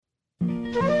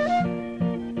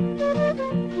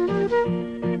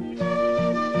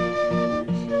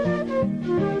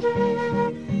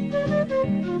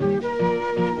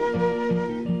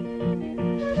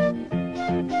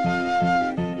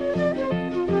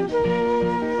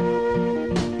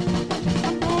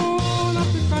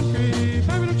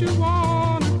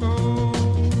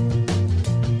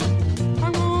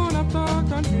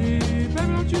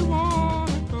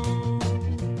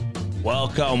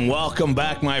Welcome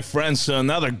back, my friends, to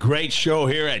another great show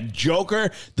here at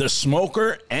Joker, the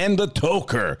Smoker, and the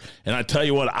Toker. And I tell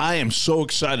you what, I am so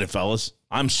excited, fellas.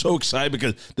 I'm so excited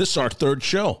because this is our third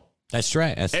show. That's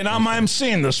right. And I'm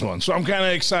emceeing this one, so I'm kind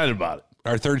of excited about it.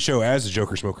 Our third show as the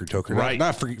Joker, Smoker, Toker. Right.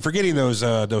 Not forgetting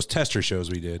those tester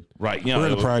shows we did. Right. We're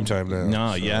in the prime time now.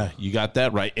 No, so. Yeah, you got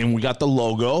that right. And we got the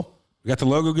logo. We got the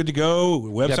logo good to go.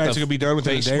 Website's going to be done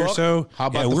within a day or so. How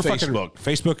about the Facebook?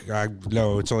 Facebook?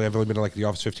 No, I've only been like the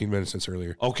office 15 minutes since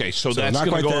earlier. Okay, so that's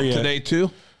going to go up today too?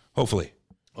 Hopefully.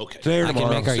 Okay. Today or tomorrow.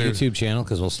 I can make our YouTube channel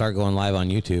because we'll start going live on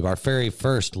YouTube. Our very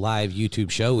first live YouTube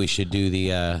show, we should do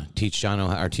the teach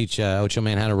Ocho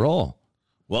Man how to roll.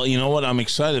 Well, you know what? I'm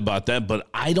excited about that, but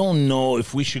I don't know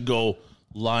if we should go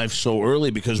live so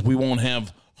early because we won't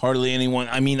have hardly anyone.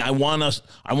 I mean, I want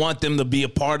them to be a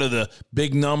part of the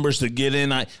big numbers to get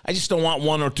in. I just don't want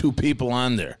one or two people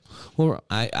on there. Well,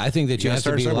 I think that you have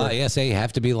to be live. Yes, you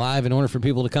have to be live in order for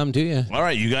people to come to you. All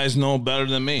right, you guys know better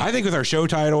than me. I think with our show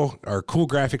title, our cool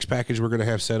graphics package we're going to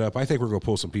have set up, I think we're going to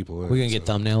pull some people in. We're going to get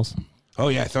thumbnails. Oh,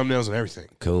 yeah, thumbnails and everything.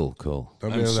 Cool.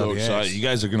 I'm so excited. You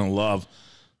guys are going to love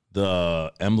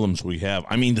the emblems we have.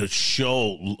 I mean, the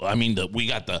show. I mean, we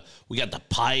got the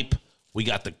pipe. We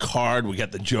got the card. We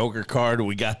got the Joker card.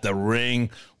 We got the ring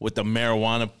with the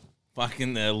marijuana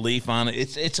fucking leaf on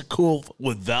it. It's a cool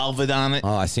with velvet on it.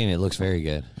 Oh, I seen it. It looks very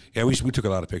good. Yeah, we took a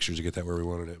lot of pictures to get that where we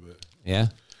wanted it. But yeah,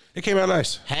 it came out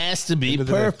nice. Has to be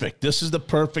perfect. This is the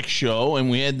perfect show, and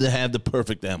we had to have the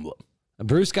perfect emblem.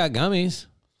 Bruce got gummies.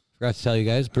 Forgot to tell you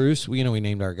guys. Bruce, we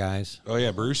named our guys. Oh,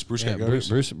 yeah, Bruce. Bruce got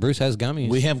gummies. Bruce has gummies.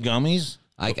 We have gummies?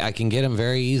 I can get them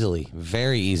very easily,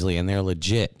 and they're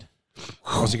legit.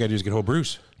 All you got to do is get hold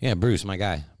Bruce. Yeah, Bruce, my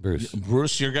guy.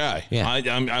 Bruce, your guy. Yeah.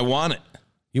 I want it.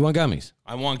 You want gummies?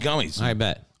 I want gummies. I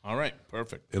bet. All right,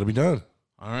 perfect. It'll be done.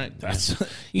 All right. That's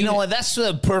you know what? That's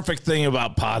the perfect thing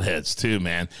about potheads too,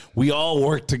 man. We all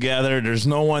work together. There's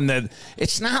no one that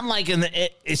it's not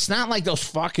like those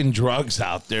fucking drugs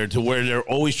out there to where they're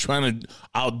always trying to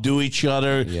outdo each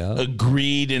other,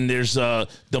 greed, and there's the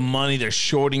money, they're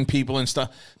shorting people and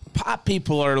stuff. Pot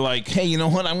people are like, hey, you know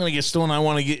what? I'm going to get stoned. I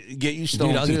want to get you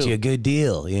stoned, dude, I'll get you a good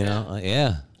deal, you know?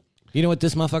 Yeah. You know what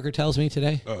this motherfucker tells me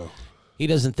today? Uh-oh. He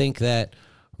doesn't think that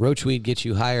roach weed gets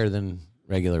you higher than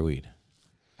regular weed.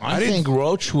 I think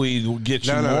roach weed will get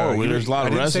you more. No. There's a lot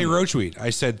of resin. I didn't say roach weed.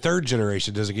 I said third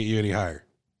generation doesn't get you any higher.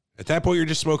 At that point, you're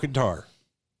just smoking tar,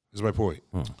 is my point.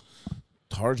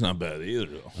 Tar's not bad either,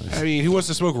 though. I mean, who wants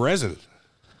to smoke resin?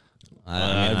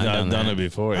 I've done it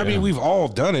before. I mean, we've all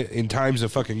done it in times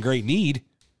of fucking great need.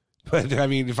 But, I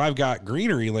mean, if I've got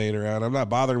greenery laying around, I'm not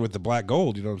bothering with the black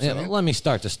gold. You know what I'm saying? Let me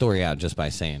start the story out just by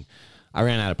saying I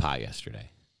ran out of pot yesterday.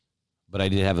 But I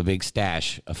did have a big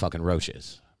stash of fucking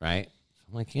roaches, right?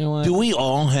 I'm like, you know what? Do we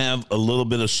all have a little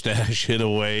bit of stash hid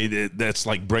away that's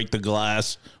like break the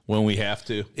glass when we have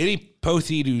to? Any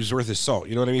pothy who's worth his salt.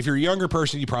 You know what I mean? If you're a younger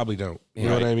person, you probably don't. You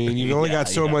know what I mean? You've only got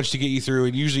so much to get you through,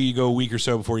 and usually you go a week or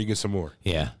so before you get some more.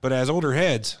 Yeah. But as older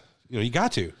heads, you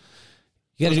got to.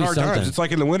 You got to do hard something. Times. It's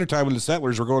like in the wintertime when the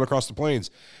settlers were going across the plains.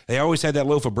 They always had that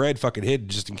loaf of bread fucking hidden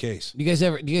just in case. Do you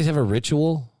guys have a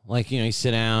ritual? Like, you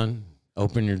sit down,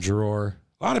 open your drawer.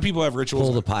 A lot of people have rituals.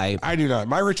 Pull the pipe. I do not.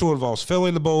 My ritual involves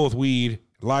filling the bowl with weed,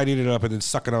 lighting it up, and then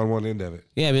sucking on one end of it.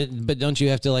 Yeah, but don't you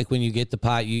have to, like, when you get the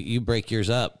pot, you break yours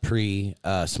up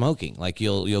pre-smoking? Like,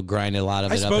 you'll grind a lot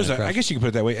of it up. I guess you can put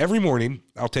it that way. Every morning,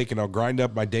 I'll take and I'll grind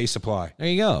up my day supply. There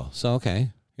you go. So, okay.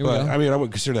 Here we go. I mean, I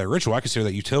wouldn't consider that ritual. I consider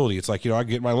that utility. It's like, I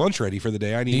get my lunch ready for the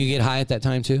day. I need. Do you get high at that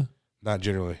time, too? Not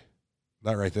generally.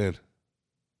 Not right then.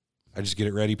 I just get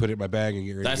it ready, put it in my bag, and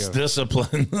get ready to go. That's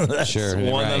discipline. That's sure,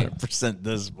 100%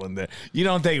 discipline there. You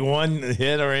don't take one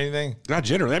hit or anything? Not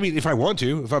generally. I mean, if I want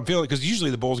to, if I'm feeling, because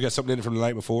usually the bowl's got something in it from the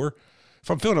night before. If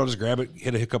I'm feeling, I'll just grab it,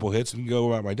 hit a couple hits, and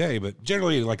go about my day. But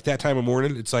generally, like that time of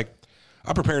morning, it's like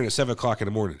I'm preparing at 7 o'clock in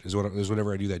the morning is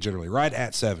whenever I do that generally, right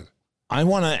at 7. I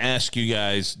want to ask you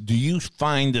guys, do you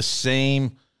find the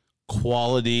same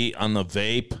quality on the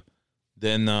vape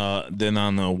than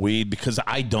on the weed? Because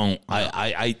I don't.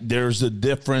 I there's a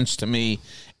difference to me.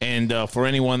 And for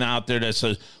anyone out there that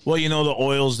says, well, the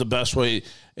oil's the best way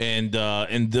and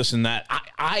this and that,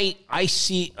 I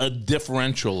see a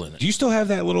differential in it. Do you still have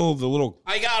that little?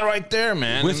 I got it right there,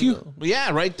 man. With you?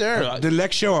 Yeah, right there. The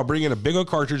next show, I'll bring in a big old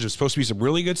cartridge. It's supposed to be some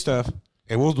really good stuff,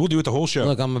 and we'll do it the whole show.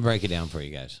 Look, I'm gonna break it down for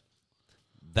you guys.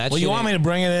 Well, you want me to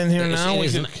bring it in here now? I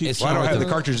don't have the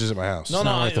cartridges at my house. No,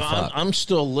 I'm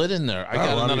still lit in there. I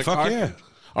got another cartridge. Yeah.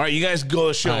 All right, you guys go to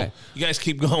the show. Right. You guys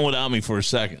keep going without me for a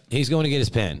second. He's going to get his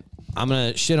pen. I'm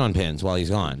gonna shit on Pins while he's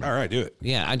gone. All right, do it.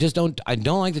 Yeah, I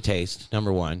don't like the taste.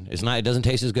 Number one, it doesn't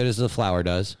taste as good as the flour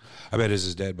does. I bet his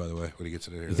is dead, by the way, when he gets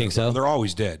it in here. You think so? They're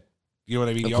always dead. You know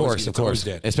what I mean? Of course.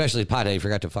 Dead. Especially pothead, you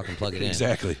forgot to fucking plug it in.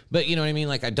 Exactly. But you know what I mean?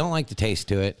 Like, I don't like the taste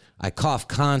to it. I cough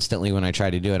constantly when I try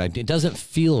to do it. It doesn't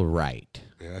feel right.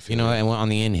 Yeah, I feel you know, and on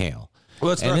the inhale.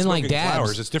 Well, it's and not then like smoking dabs.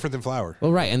 flowers. It's different than flour.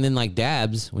 Well, right, and then like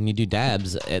dabs. When you do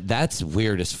dabs, that's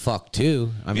weird as fuck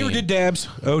too. You ever did dabs,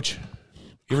 Oach?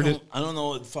 You ever did? I don't know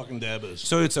what fucking dab is.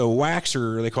 So it's a wax,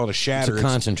 or they call it a shatter. It's a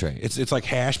concentrate. It's like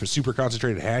hash, but super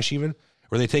concentrated hash even.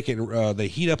 Where they take it, they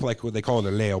heat up like what they call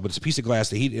it a nail, but it's a piece of glass.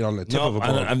 They heat it on the tip of a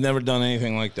bong. I've never done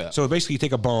anything like that. So basically, you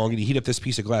take a bong and you heat up this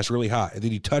piece of glass really hot, and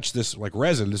then you touch this like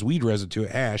resin, this weed resin to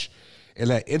it, hash, and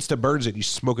that insta burns it. And you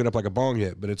smoke it up like a bong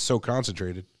hit, but it's so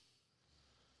concentrated.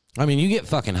 I mean, you get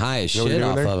fucking high as You know what shit you're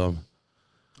off doing of there? them.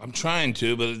 I'm trying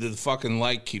to, but the fucking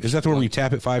light keeps. Is that the one where you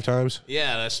tap it 5 times?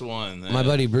 Yeah, that's the one. My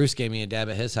buddy Bruce gave me a dab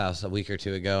at his house a week or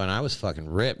two ago, and I was fucking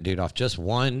ripped, dude, off just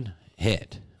one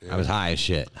hit. Yeah. I was high as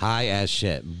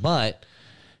shit. But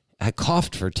I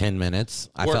coughed for 10 minutes.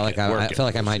 I felt like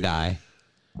I might die.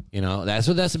 You know, that's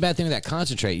the bad thing with that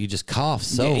concentrate. You just cough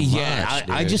so much. Yeah,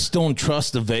 I just don't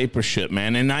trust the vapor shit,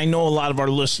 man. And I know a lot of our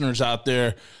listeners out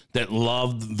there that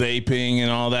love vaping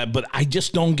and all that, but I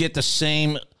just don't get the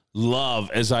same love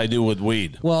as I do with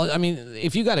weed. Well, I mean,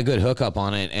 if you got a good hookup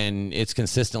on it and it's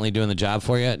consistently doing the job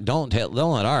for you, don't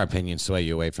let our opinion sway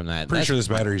you away from that. Pretty sure this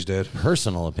battery's dead.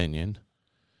 Personal opinion.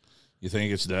 You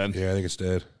think it's dead? Yeah, I think it's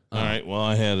dead. All right, well,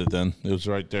 I had it then. It was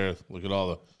right there. Look at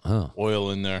all the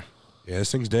oil in there. Yeah,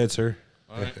 this thing's dead, sir.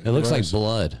 All right. It looks like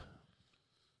blood.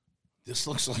 This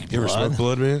looks like You ever smoked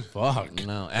blood, man? Fuck.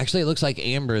 No, actually, it looks like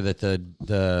amber that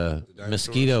the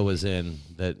mosquito was in.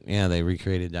 That they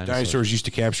recreated dinosaurs. Dinosaurs used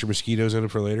to capture mosquitoes in it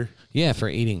for later. Yeah, for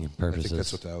eating I purposes. think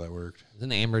that's how that worked.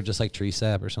 Isn't amber just like tree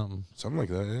sap or something? Something like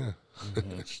that,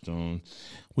 yeah. Stoned.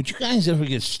 Would you guys ever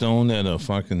get stoned at a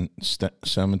fucking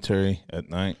cemetery at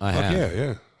night? I have.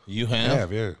 Yeah. You I have?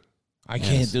 have, yeah. I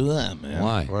can't do that, man.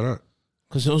 Why? Why not?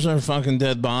 Because those are fucking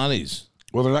dead bodies.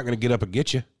 Well, they're not going to get up and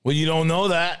get you. Well, you don't know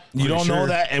that. You don't know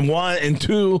that. And one and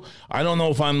two, I don't know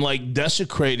if I'm like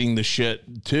desecrating the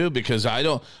shit too, because I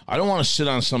don't want to sit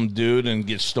on some dude and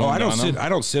get stoned. I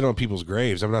don't sit on people's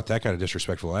graves. I'm not that kind of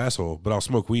disrespectful asshole. But I'll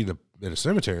smoke weed in a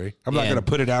cemetery. I'm not going to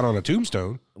put it out on a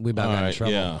tombstone. We about got in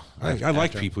trouble. Yeah, I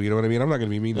like people. You know what I mean. I'm not going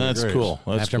to be mean to their that's graves. cool.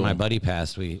 That's After cool. my buddy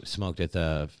passed, we smoked at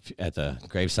the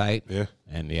gravesite. Yeah.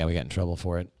 And we got in trouble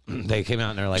for it. They came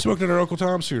out and they're like, Smoked at our Uncle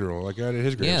Tom's funeral, like at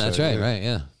his grave. yeah, that's right, right,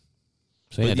 yeah.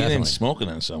 So But yeah, you definitely. didn't smoke it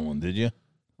on someone, did you?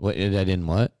 What I didn't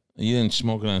what? You didn't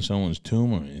smoke it on someone's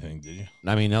tomb or anything, did you?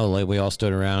 I mean, no. Like, we all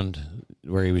stood around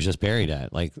where he was just buried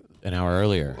at, like an hour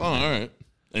earlier. Oh, all right.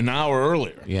 An hour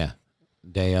earlier. Yeah,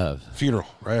 day of. Funeral,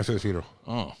 right after the funeral.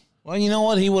 Oh. Well, you know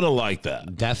what? He would have liked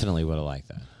that. Definitely would have liked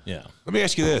that. Yeah. Let me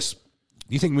ask you this: do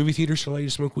you think movie theaters should allow you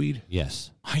to smoke weed? Yes.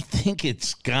 I think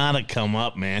it's gotta come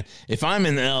up, man. If I'm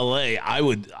in LA, I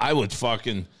would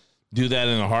fucking do that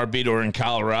in a heartbeat, or in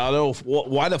Colorado.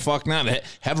 Why the fuck not?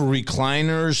 Have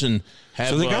recliners and have.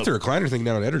 So they got the recliner thing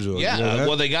down in Edwardsville. Yeah, you know that?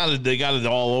 well, they got it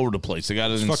all over the place. They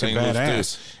got it in fucking St. Louis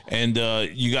badass. too.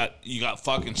 And you got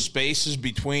fucking spaces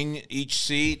between each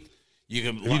seat. You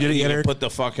can you did it yet, Eric? put the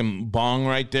fucking bong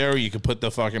right there. Or you could put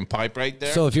the fucking pipe right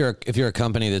there. So if you're a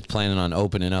company that's planning on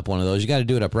opening up one of those, you got to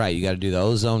do it up right. You got to do the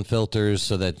ozone filters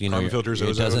so that Carbon filters, it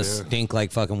ozone, doesn't stink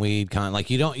like fucking weed. Like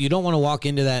you don't want to walk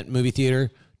into that movie theater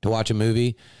to watch a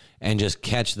movie and just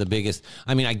catch the biggest.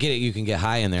 I mean, I get it. You can get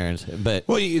high in there, but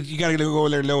well, you got to go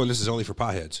in there knowing this is only for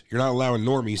potheads. You're not allowing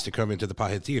normies to come into the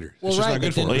pothead theater. Well, it's just right, not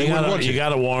good but for then- them. you They wouldn't want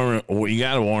gotta warn them. You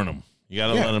gotta warn them. You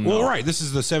gotta let them know. Well, right. This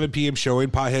is the 7 p.m.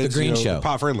 showing. Potheads, The green show.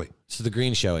 pot friendly. it's the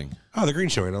green showing. Oh, the green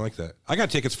showing. I like that. I got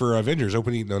tickets for Avengers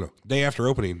opening. No, day after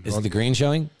opening. Is it the green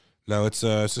showing? No, it's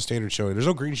a standard showing. There's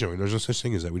no green showing. There's no such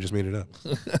thing as that. We just made it up.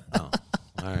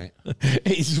 All right.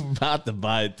 He's about to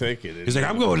buy a ticket. He's like,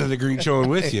 I'm going to the green showing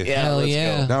with you. Hell let's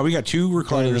yeah. Now we got 2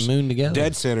 recliners, the moon together.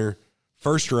 dead center,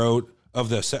 first row of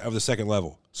the second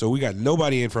level. So we got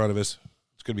nobody in front of us.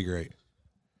 It's gonna be great.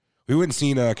 We wouldn't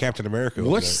seen Captain America.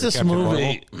 What's this Captain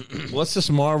movie? Marvel. What's this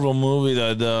Marvel movie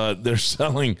that they're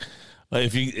selling?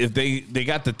 If they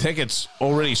got the tickets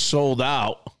already sold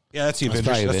out, Yeah, that's the Avengers.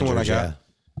 probably That's the one I got. Avengers,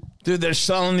 dude, they're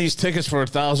selling these tickets for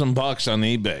 $1,000 on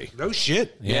eBay. No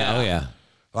shit. Yeah. Yeah. Oh yeah.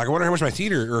 Like, I wonder how much my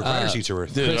theater or recliner seats are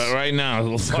worth. Dude, right now,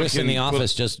 Chris in the fucking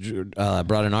office just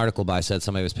brought an article by, said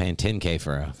somebody was paying $10K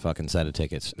for a fucking set of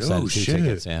tickets. Set Oh of 2 shit.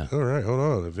 tickets, yeah. All right, hold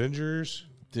on. Avengers.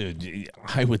 Dude,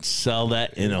 I would sell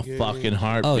that in a fucking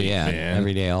heartbeat. Oh yeah, man.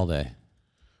 every day, all day.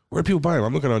 Where do people buy them?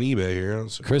 I'm looking on eBay here.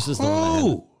 Chris is the one that had it.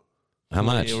 Oh, How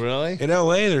much? Really? in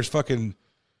LA, there's fucking.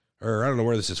 or I don't know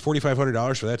where this is,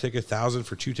 $4,500 for that ticket, $1,000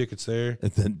 for 2 tickets there.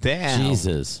 Damn.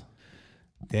 Jesus.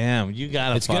 Damn, you got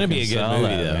to. It's going to be a good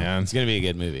movie, though. Man. It's going to be a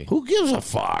good movie. Who gives a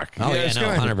fuck? Oh, yeah, no,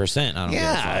 100%. I don't give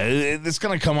a fuck. It's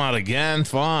going to come out again.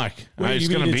 Fuck. It's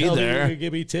going to be there.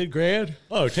 Give me 10 grand?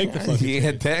 Oh, take the fucking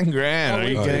Yeah, 10 grand. Are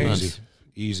you kidding?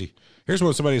 Easy. Here's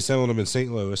one somebody's selling them in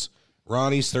St. Louis.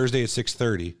 Ronnie's Thursday at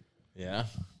 6:30. Yeah.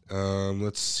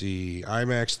 Let's see.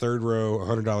 IMAX third row,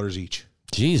 $100 each.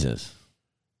 Jesus.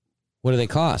 What do they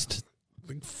cost?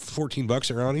 Like $14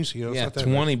 at Ronnie's. You know, Yeah, it's not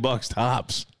that $20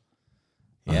 tops.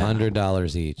 Yeah.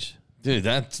 $100 each. Dude,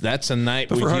 that's a night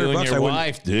But with for you and $100 your I wouldn't-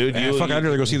 wife, dude. I'd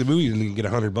rather go see the movie than get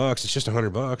 $100. It's just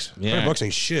 $100. Yeah. $100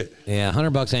 ain't shit. Yeah,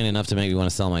 $100 ain't enough to make me want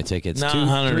to sell my tickets. No,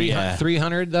 100, yeah.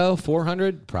 300 though,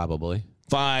 400 probably.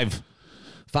 5.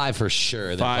 5 for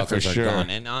sure. The 5 for fuckers are sure. gone.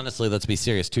 And honestly, let's be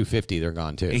serious, 250 they're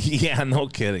gone too. Yeah, no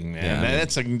kidding, man. Yeah, I mean-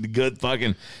 That's a good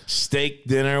fucking steak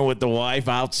dinner with the wife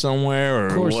out somewhere, or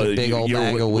Of course, what, a big old you're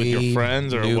bag of with weed, your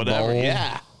friends or new whatever. bowl.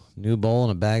 Yeah. New bowl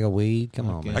and a bag of weed. Come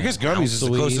on, man. I guess gummies is the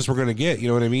closest we're going to get. You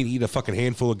know what I mean? Eat a fucking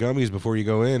handful of gummies before you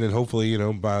go in, and hopefully, you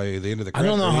know, by the end of the I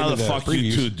don't know how the fuck previews,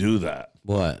 you two do that.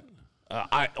 What?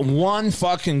 One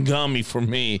fucking gummy for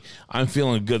me, I'm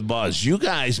feeling a good buzz. You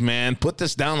guys, man, put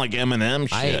this down like M&M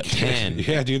shit. I ate 10.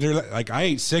 Yeah, dude. They're like I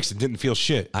ate 6 and didn't feel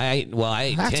shit. I ate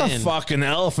That's 10 a fucking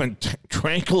elephant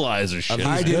tranquilizer of shit.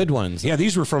 these good ones. Yeah,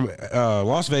 these were from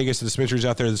Las Vegas, the dispensaries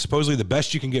out there. They're supposedly the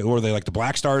best you can get. Or they like the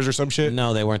Black Stars or some shit?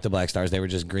 No, they weren't the Black Stars. They were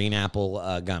just green apple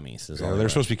gummies. Is all Yeah, they they're were.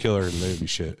 supposed to be killer and they'd be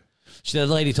shit. The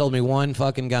lady told me one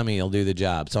fucking gummy will do the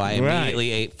job. So I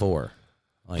immediately ate 4.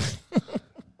 Like,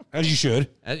 As you should.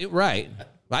 right.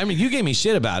 I mean, you gave me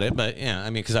shit about it, but yeah, I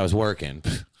mean, because I was working,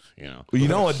 you know. Well, you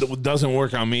know what doesn't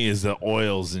work on me is the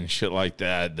oils and shit like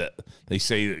that they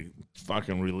say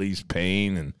fucking relieves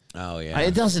pain and Oh yeah,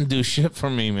 it doesn't do shit for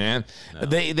me, man. No.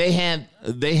 They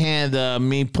had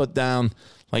me put down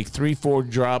like 3-4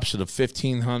 drops of the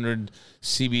 1500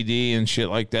 CBD and shit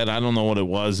like that. I don't know what it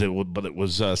was. But it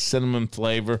was cinnamon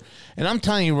flavor. And I'm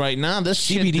telling you right now, this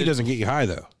CBD doesn't get you high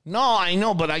though. No, I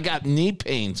know, but I got knee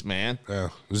pains, man.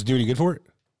 Oh, does it do any good for it?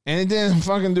 And it didn't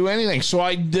fucking do anything. So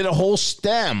I did a whole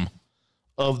stem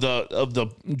of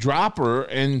the dropper,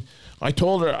 and I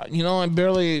told her, you know, I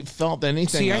barely felt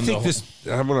anything. See, I think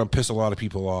I'm going to piss a lot of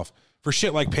people off. For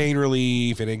shit like pain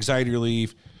relief and anxiety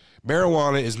relief,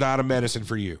 marijuana is not a medicine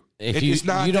for you. It's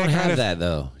not. You don't have that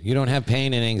though. You don't have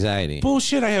pain and anxiety.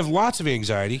 Bullshit. I have lots of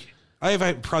anxiety. I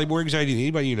have probably more anxiety than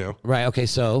anybody you know. Right. Okay.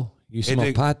 So you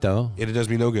smoke pot though. And it does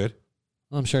me no good.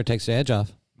 Well, I'm sure it takes the edge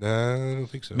off. No, I don't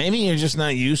think so. Maybe you're just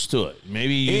not used to it.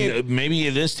 Maybe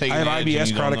it is taking. I have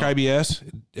IBS, chronic IBS.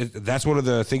 That's one of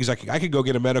the things I could go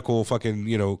get a medical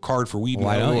fucking card for weed.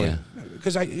 Why don't you?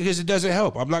 Because it doesn't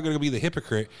help. I'm not going to be the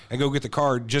hypocrite and go get the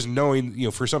card just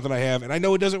knowing for something I have, and I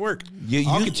know it doesn't work.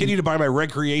 I'll continue to buy my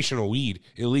recreational weed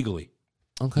illegally.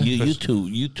 Okay, you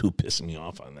two piss me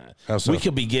off on that. How so? We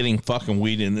could be getting fucking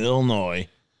weed in Illinois,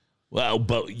 well,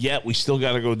 but yet we still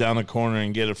got to go down the corner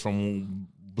and get it from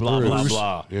blah blah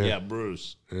blah. Yeah,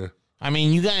 Bruce. Yeah. I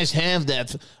mean, you guys have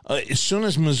that. As soon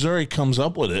as Missouri comes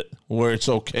up with it, where it's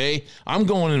okay, I'm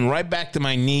going in right back to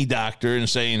my knee doctor and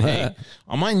saying, "Hey,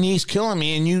 my knee's killing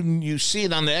me," and you see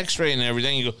it on the X-ray and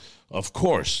everything. You go, "Of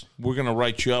course, we're going to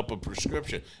write you up a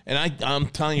prescription." And I'm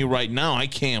telling you right now, I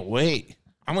can't wait.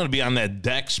 I'm going to be on that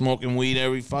deck smoking weed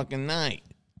every fucking night.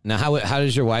 Now, how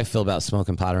does your wife feel about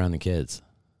smoking pot around the kids?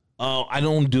 Oh, I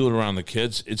don't do it around the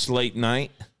kids. It's late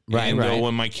night. Right.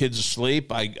 When my kids are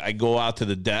asleep, I go out to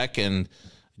the deck and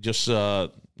just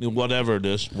whatever it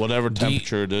is, whatever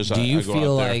temperature it is. Do you I go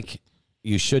feel out there. like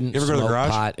you shouldn't ever go to the smoke garage?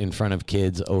 pot in front of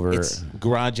kids over? It's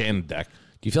garage and deck.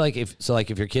 Do you feel like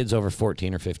if your kid's over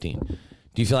 14 or 15,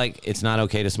 do you feel like it's not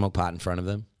okay to smoke pot in front of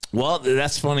them? Well,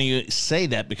 that's funny you say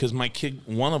that because my kid,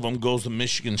 one of them goes to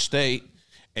Michigan State,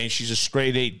 and she's a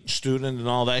straight A student and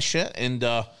all that shit, and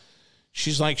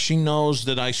she's like, she knows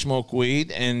that I smoke weed,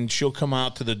 and she'll come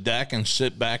out to the deck and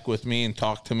sit back with me and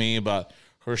talk to me about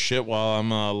her shit while I'm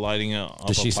lighting up.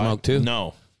 Does she smoke too?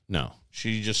 No.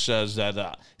 She just says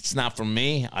that it's not for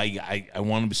me. I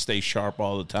want to stay sharp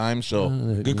all the time. So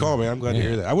good call, man. I'm glad to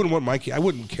hear that. I wouldn't want my kid. I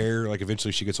wouldn't care. Like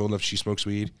eventually she gets old enough, she smokes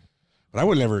weed. But I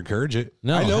would never encourage it.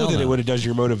 No, I know that no. it would have does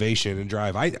your motivation and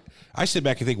drive. I sit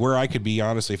back and think where I could be,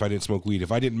 honestly, if I didn't smoke weed.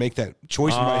 If I didn't make that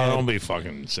choice in my head. Don't be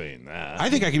fucking saying that. I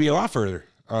think I could be a lot further,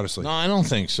 honestly. No, I don't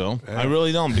think so. I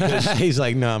really don't because he's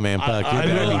like, no, man, fuck. I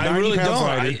really be 90 don't. pounds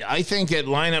lighter. I think at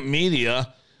Lineup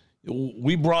Media,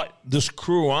 we brought this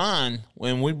crew on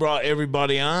when we brought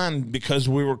everybody on because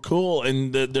we were cool,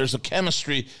 and there's a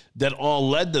chemistry that all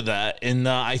led to that. And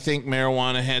I think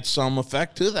marijuana had some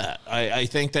effect to that. I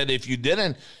think that if you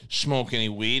didn't smoke any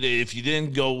weed, if you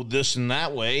didn't go this and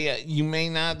that way, you may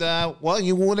not,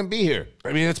 you wouldn't be here.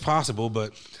 I mean, it's possible,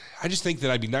 but I just think that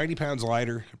I'd be 90 pounds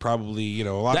lighter, probably,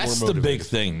 a lot That's more motivated. the big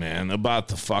thing, man, about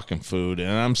the fucking food,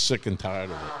 and I'm sick and tired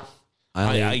of it.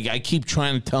 I keep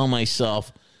trying to tell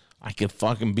myself, I could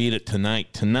fucking beat it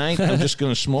tonight. Tonight, I'm just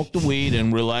going to smoke the weed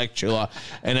and relax, chill out.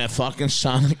 And that fucking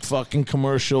Sonic fucking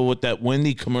commercial with that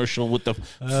Wendy commercial with the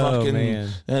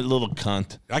that little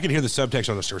cunt. I can hear the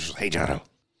subtext on the commercials. Hey, Jono,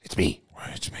 it's me.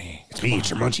 It's me. It's me.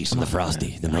 It's your munchies. I'm the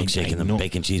Frosty, the milkshake, and the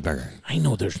bacon cheeseburger. I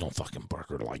know there's no fucking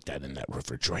burger like that in that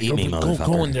refrigerator. Eat me, motherfucker.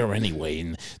 Go in there anyway,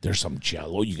 and there's some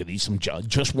Jello. You could eat some Jello.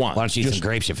 Just one. Why don't you eat some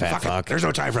grapes, you fat fuck? There's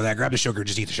no time for that. Grab the sugar.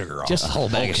 Just eat the sugar off. Just a whole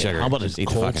bag of sugar. How about Just a eat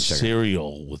the cold fucking sugar.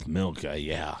 cereal with milk?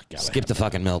 Yeah. Skip the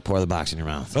fucking milk. Pour the box in your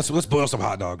mouth. Let's boil some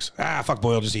hot dogs. Fuck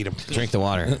boil. Just eat them. Drink the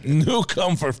water. Nuke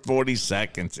them for 40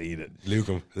 seconds. Eat it. Nuke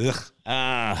them.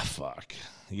 Ugh. Fuck.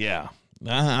 Yeah.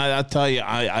 I tell you,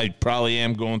 I probably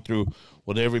am going through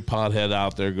what every pothead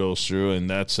out there goes through, and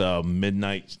that's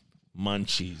midnight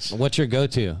munchies. What's your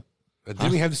go-to?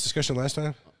 Didn't we have this discussion last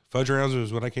time? Fudge rounds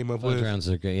was what I came up with. Fudge rounds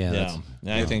are good. Yeah.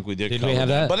 I think we did. Did cover we have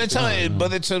that? But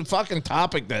it's a fucking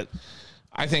topic that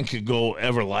I think could go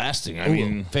everlasting. I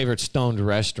mean, favorite stoned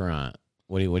restaurant.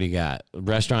 What do you got?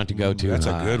 Restaurant to go to? That's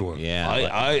a good one. Yeah.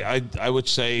 I would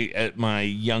say at my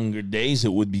younger days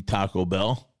it would be Taco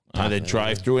Bell. I'd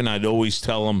drive through and I'd always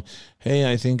tell them, "Hey,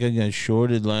 I think I got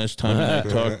shorted last time I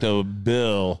talked to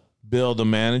Bill, the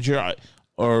manager,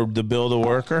 or the Bill, the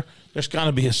worker. There's got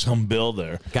to be some Bill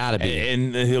there. Gotta be."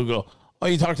 And he'll go, "Oh,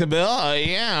 you talked to Bill?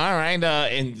 Yeah, all right."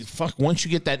 And fuck, once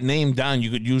you get that name down,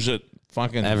 you could use it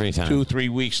fucking every time 2-3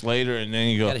 weeks later, and then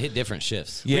you go. Got to hit different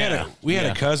shifts. Yeah, we had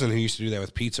a cousin who used to do that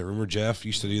with pizza. Remember Jeff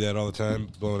used to do that all the time,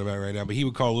 blowing him out right now. But he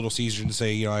would call Little Caesars and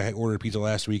say, I had ordered pizza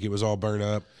last week. It was all burnt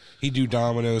up. He'd do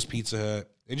Domino's, Pizza Hut,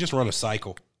 and just run a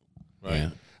cycle. Right. Yeah.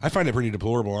 I find it pretty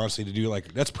deplorable, honestly, to do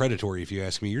that's predatory if you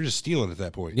ask me. You're just stealing at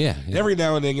that point. Yeah. Every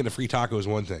now and then getting a free taco is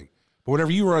one thing. But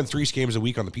whenever you run 3 scams a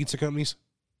week on the pizza companies.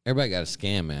 Everybody got a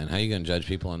scam, man. How you going to judge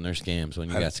people on their scams when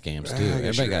you got scams, too?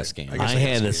 Everybody got a scam. I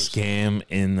had a scam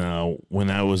in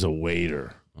when I was a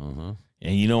waiter. Uh-huh.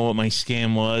 And you know what my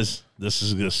scam was? This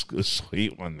is a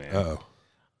sweet one, man. Uh-oh.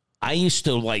 I used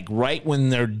to, right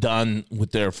when they're done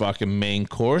with their fucking main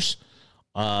course,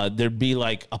 there'd be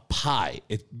like a pie.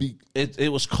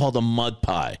 It was called a mud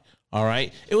pie. All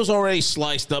right. It was already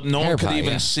sliced up. No one could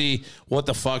even see what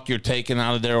the fuck you're taking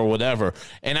out of there or whatever.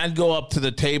 And I'd go up to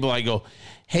the table. I go,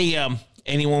 "Hey,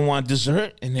 anyone want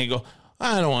dessert?" And they go,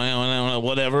 I don't want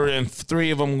whatever. And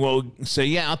 3 of them will say,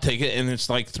 "Yeah, I'll take it." And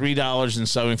it's like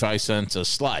 $3.75 a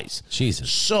slice. Jesus.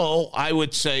 So I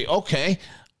would say, okay.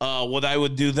 What I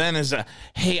would do then is,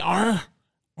 hey, our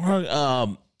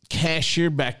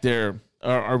cashier back there,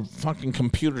 our fucking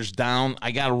computer's down. I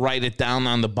got to write it down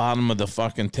on the bottom of the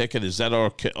fucking ticket. Is that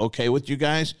okay with you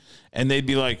guys? And they'd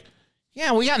be like,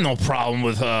 "Yeah, we got no problem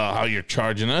with how you're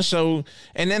charging us." So,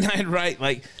 and then I'd write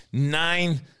like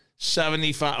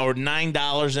 $9.75 or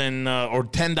 $9 and or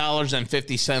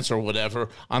 $10.50 or whatever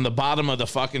on the bottom of the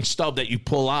fucking stub that you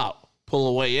pull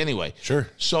away anyway. Sure.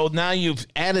 So now you've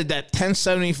added that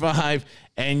 $10.75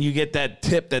 and you get that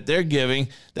tip that they're giving.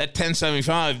 That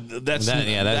 $10.75,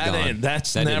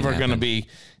 that's never going to be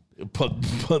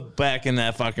put back in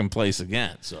that fucking place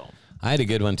again. So I had a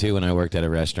good one too when I worked at a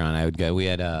restaurant. I would go. We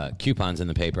had coupons in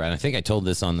the paper, and I think I told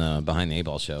this on the Behind the Eight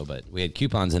Ball show. But we had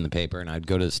coupons in the paper, and I'd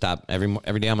go to the stop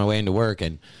every day on my way into work,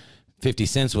 and 50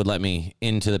 cents would let me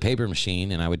into the paper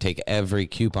machine, and I would take every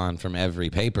coupon from every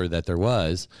paper that there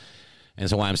was. And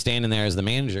so while I'm standing there as the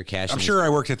manager cashing, I'm sure I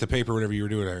worked at the paper whenever you were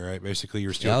doing that, right? Basically, you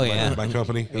were stealing my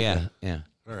company. Okay. Yeah.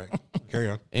 All right, carry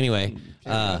on. Anyway,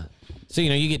 so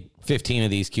you get 15 of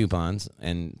these coupons,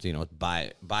 and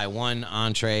buy 1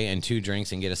 entree and 2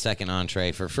 drinks, and get a second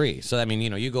entree for free. So I mean,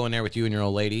 you go in there with you and your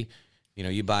old lady,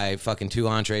 you buy fucking 2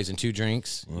 entrees and 2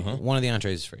 drinks. One of the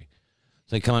entrees is free.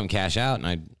 So they come up and cash out,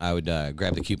 and I would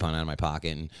grab the coupon out of my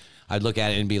pocket, and I'd look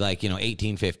at it and be like,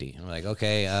 $18.50. I'm like,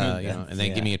 okay, and they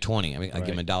give me a 20. I mean, I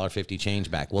give them $1.50 change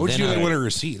back. Well, what would you do? They want a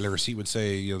receipt, and the receipt would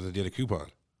say, they did a coupon.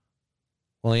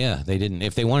 Well, yeah, they didn't.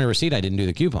 If they wanted a receipt, I didn't do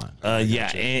the coupon.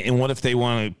 Yeah, and what if they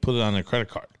want to put it on their credit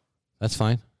card? That's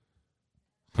fine.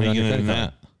 Put it on your credit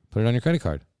card. Put it on your credit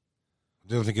card.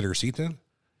 Don't they get a receipt then?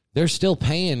 They're still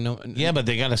paying. Yeah, but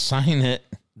they got to sign it.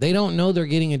 They don't know they're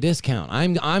getting a discount.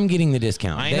 I'm getting the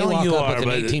discount. They walk up with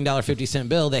an $18.50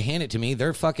 bill. They hand it to me.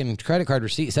 Their fucking credit card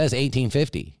receipt says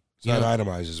 $18.50. It's not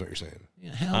itemized, is what you're saying.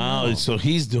 Yeah, hell no. So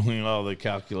he's doing all the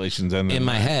calculations in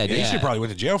my head. Yeah, Yeah, you should probably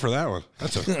went to jail for that one.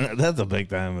 That's a. that's a big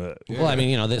time. Well, I mean,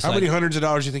 you know, this. How many hundreds of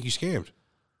dollars do you think you scammed?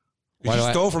 You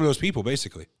stole from those people,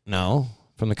 basically. No,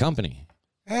 from the company.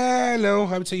 No,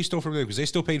 I would say you stole from them because they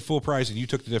still paid full price and you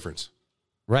took the difference.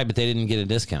 Right, but they didn't get a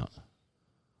discount.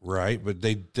 Right, but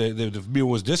the meal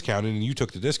was discounted and you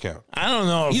took the discount. I don't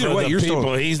know. Either way, you're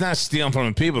people. He's not stealing from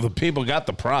the people. The people got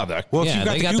the product. Well, Yeah, if you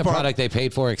got they the got coupon, the product they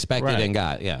paid for, expected, Right. and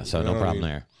got. Yeah, so no problem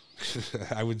there.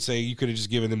 I would say you could have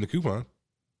just given them the coupon.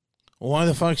 Why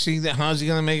the fuck? How's he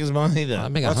gonna make his money then? I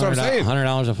make That's what I'm saying.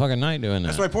 $100 a fucking night doing that.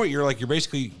 That's my point. You're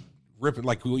basically ripping,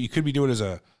 like what you could be doing as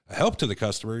a help to the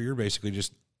customer. You're basically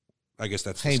just, I guess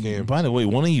that's the Hey, scam. by the way,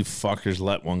 one of you fuckers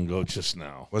let one go just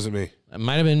now. Wasn't me. It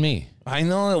might have been me. I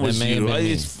know it was may have you. been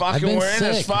me. It's I've fucking. been We're in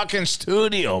this sick. fucking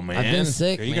studio, man. I've been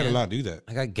sick, Yeah, you man. gotta not do that.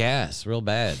 I got gas real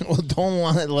bad. Well, don't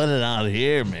let it out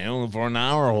here, man. For an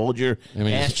hour, hold your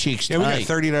ass cheeks Yeah, we got tight.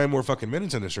 39 more fucking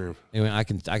minutes in this room. Anyway, I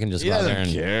can just He go out there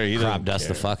doesn't care. He and crop doesn't dust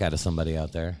the care. fuck out of somebody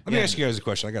out there. Let me ask you guys a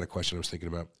question. I got a question I was thinking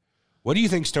about. What do you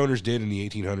think stoners did in the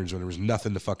 1800s when there was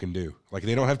nothing to fucking do? Like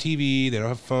they don't have TV, they don't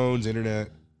have phones, internet.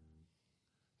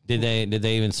 Did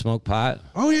they even smoke pot?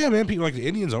 Oh yeah, man. People like the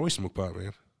Indians always smoke pot,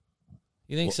 man.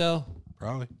 You think so?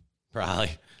 Probably.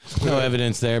 Probably. No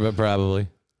evidence there, but probably.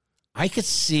 I could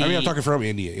see. I mean, I'm talking from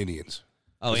Indians.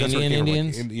 Oh, 'Cause that's where it Indian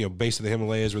came from, Indians? like, base of the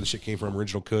Himalayas, where the shit came from,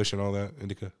 original Kush and all that,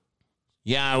 indica.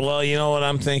 Yeah, well, you know what?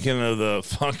 I'm thinking of the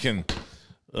fucking,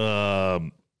 I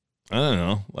don't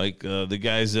know, like the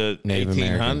guys at Native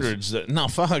 1800s. No,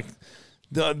 fuck.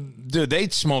 Dude,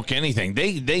 they'd smoke anything.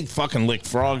 They fucking lick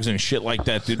frogs and shit like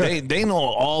that, dude. They know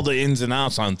all the ins and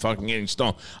outs on fucking getting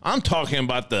stoned. I'm talking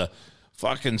about the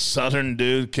fucking southern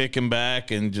dude kicking back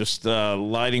and just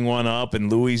lighting one up in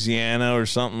Louisiana or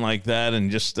something like that and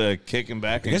just kicking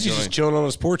back. I guess he's just chilling on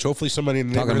his porch. Hopefully somebody in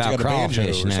the Talking neighborhood's about got a banjo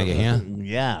crawfish or now, something.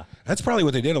 yeah? Yeah. That's probably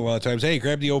what they did a lot of times. Hey,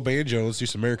 grab the old banjo. Let's do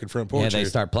some American front porch. Yeah, they here.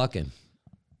 start plucking.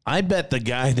 I bet the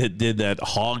guy that did that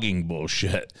hogging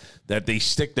bullshit, that they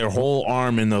stick their whole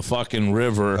arm in the fucking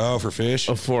river. Oh, for fish?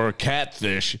 For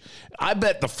catfish. I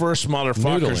bet the first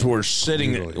motherfuckers Noodling. were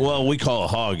sitting. Noodling, yeah. Well, we call it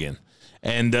hogging,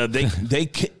 and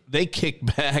they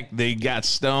kicked back. They got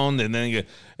stoned, and then they go,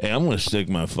 hey, I'm gonna stick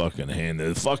my fucking hand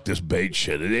in. Fuck this bait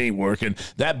shit. It ain't working.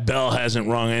 That bell hasn't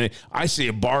rung. Any. I see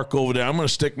a bark over there. I'm gonna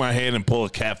stick my hand and pull a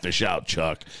catfish out,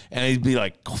 Chuck. And he'd be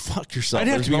like, go fuck yourself. I'd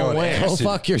have There's to be no on way. acid.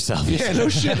 Go fuck yourself. Yeah, no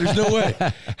shit. There's no way.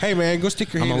 Hey, man, go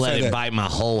stick your I'm hand gonna let inside it that. bite my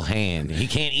whole hand. He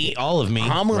can't eat all of me.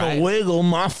 I'm gonna right? wiggle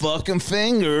my fucking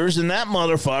fingers, and that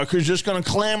motherfucker's just gonna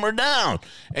clamber down.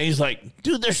 And he's like,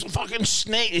 "Dude, there's a fucking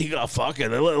snake." He go, "Fuck it,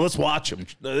 let's watch him.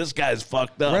 This guy's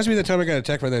fucked up." Reminds me of the time I got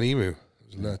attacked by that emu.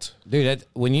 It was nuts. Dude,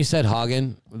 when you said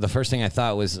hogging, the first thing I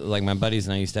thought was like my buddies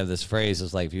and I used to have this phrase. It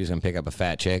was like if you was gonna pick up a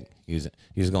fat chick, he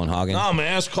was going hogging. No,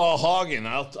 man, it's called hogging.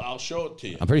 I'll show it to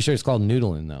you. I'm pretty sure it's called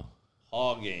noodling though.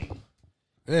 Hogging.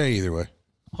 Yeah, either way.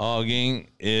 Hogging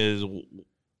is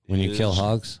When you kill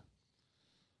hogs.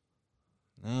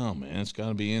 No, man, it's got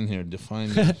to be in here.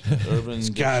 Define urban. It's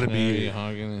gotta be dictionary,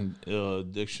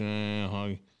 hogging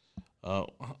dictionary. Hogging.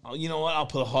 You know what? I'll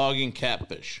put hogging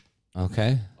catfish.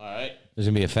 Okay. All right. There's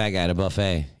gonna be a fat guy at a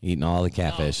buffet eating all the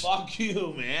catfish. Oh, fuck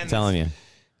you, man. I'm telling you.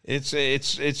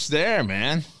 It's there,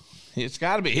 man. It's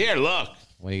got to be here. Look,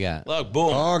 What do you got? look,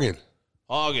 boom, Hogging.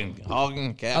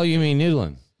 hogging cat. Oh, you mean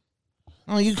noodling?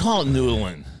 Oh, you call it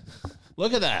noodling.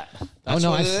 Look at that. That's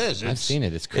no, what I've- it is. I've seen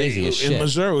it. It's crazy as In shit.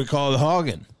 Missouri, we call it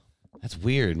hogging. That's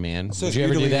weird, man. So Would it's you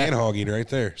ever do noodling that? and hogging right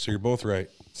there. So you're both right.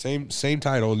 Same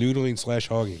title, noodling /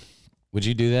 hogging. Would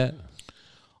you do that?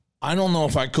 I don't know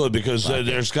if I could because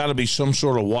there's got to be some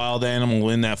sort of wild animal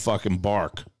in that fucking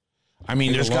bark. I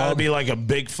mean, there's got to be like a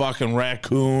big fucking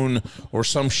raccoon or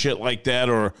some shit like that,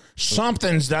 or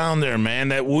something's down there, man.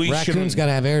 That we Raccoon's should. got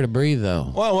to have air to breathe,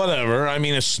 though. Well, whatever. I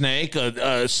mean, a snake,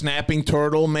 a snapping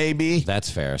turtle, maybe.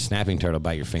 That's fair. A snapping turtle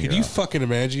bite your finger Can you off. fucking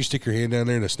imagine you stick your hand down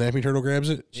there and a snapping turtle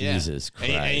grabs it? Jesus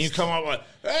Christ. And you come up with,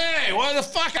 hey, what the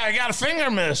fuck? I got a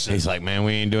finger missing. He's like, man,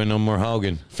 we ain't doing no more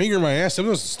hogging. Finger in my ass. Some of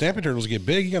those snapping turtles get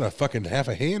big. You got a fucking half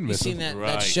a hand You missing. seen that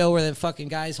Right. show where that fucking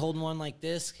guy's holding one like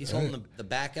this? He's holding the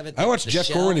back of it. I watched the Jeff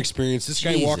shell. Goin experience. This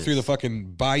guy walked Jesus. through the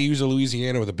fucking bayous of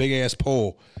Louisiana with a big ass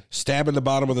pole, stabbing the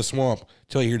bottom of the swamp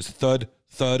until he hears thud,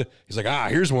 thud. He's like,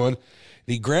 here's one.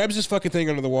 And he grabs this fucking thing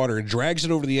under the water and drags it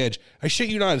over the edge. I shit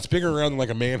you not, it's bigger around than like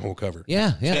a manhole cover.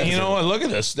 Yeah, yeah. And you know what? Look at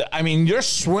this. I mean, you're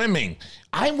swimming.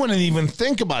 I wouldn't even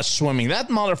think about swimming. That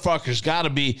motherfucker's got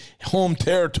to be home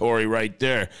territory right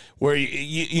there. Where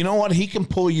you know what? He can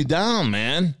pull you down,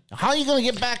 man. How are you going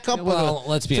to get back up? Well, with a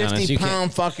let's be honest, 50 you can't-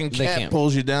 pound fucking they cat can't.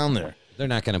 pulls you down there. They're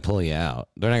not going to pull you out.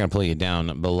 They're not going to pull you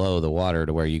down below the water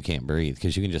to where you can't breathe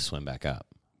because you can just swim back up.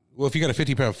 Well, if you got a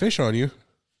 50-pound fish on you.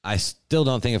 I still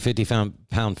don't think a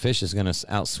 50-pound fish is going to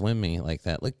outswim me like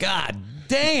that. Like, God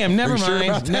damn, never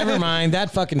mind. Sure never mind. That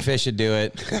fucking fish should do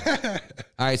it.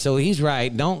 All right, so he's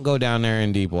right. Don't go down there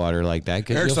in deep water like that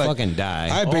because you'll fucking die.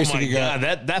 I basically God,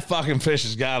 that fucking fish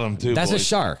has got him, too. That's boys. a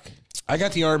shark. I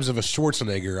got the arms of a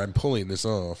Schwarzenegger. I'm pulling this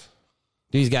off.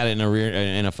 He's got it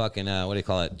in a fucking, what do you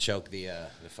call it? Choke, the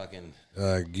fucking...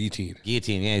 guillotine.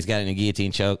 Guillotine, yeah, he's got it in a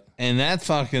guillotine choke. And that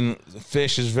fucking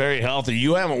fish is very healthy.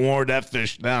 You haven't worn that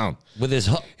fish down. With his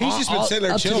He's just been sitting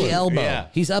there up chilling. to the elbow. Yeah.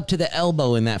 He's up to the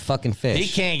elbow in that fucking fish. He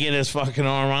can't get his fucking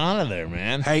arm out of there,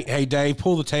 man. Hey, Dave,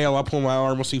 pull the tail. I'll pull my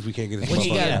arm. We'll see if we can't get his What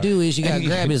you got to do is you got to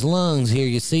grab his lungs here,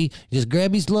 you see? Just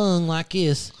grab his lung like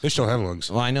this. Fish don't have lungs.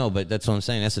 Well, I know, but that's what I'm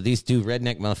saying. That's what these two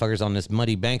redneck motherfuckers on this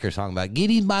muddy bank are talking about. Get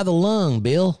him by the lung,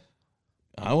 Bill.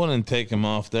 I wouldn't take him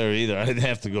off there either. I'd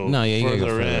have to go No, yeah, you gotta go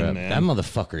further further in, up. man. That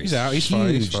motherfucker is He's out. He's huge,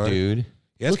 fine. He's fine. dude.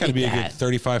 Yeah, it's Look got to at be a that. good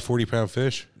 35, 40-pound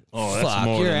fish. Oh, that's Fuck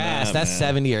more your than ass. that, That's man.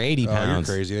 70 or 80 Oh, you're pounds.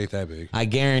 crazy. It ain't that big. I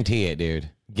guarantee it, dude.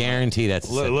 Guarantee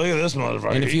that's Look at this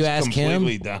motherfucker. And if you He's ask him,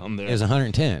 completely down there. it was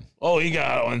 110. Oh, he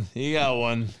got one. He got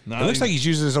one. It looks like he's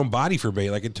using his own body for bait.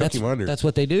 Like it took him under. That's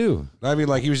what they do. I mean,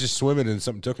 like he was just swimming and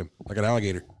something took him, like an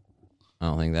alligator. I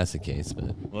don't think that's the case, but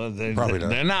Well, Probably not.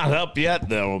 They're not up yet,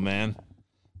 though, man.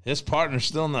 His partner's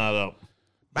still not up.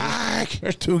 Mike!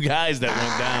 There's two guys that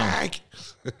went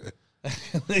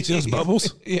down. See those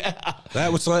bubbles? Yeah.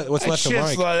 What's left of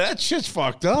Mike. That shit's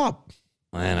fucked up.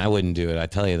 man, I wouldn't do it. I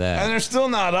tell you And that. they're still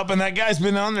not up, and that guy's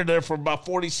been under there for about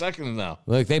 40 seconds now.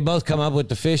 Look, they both come up with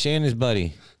the fish and his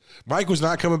buddy. Mike was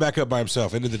not coming back up by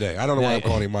himself. End of the day. I don't know why I'm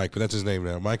calling him Mike, but that's his name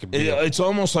now. Mike and Bill. It's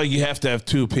almost like you have to have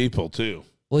two people, too.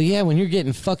 Well, yeah, when you're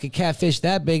getting fucking catfish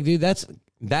that big, dude, that's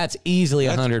easily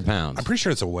 100 pounds. I'm pretty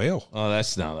sure it's a whale. Oh,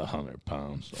 that's not 100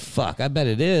 pounds. So Fuck, I bet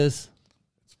it is.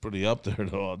 it's pretty up there,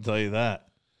 though, I'll tell you that.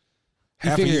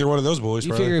 Half figure- of either one of those boys. You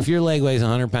probably. figure if your leg weighs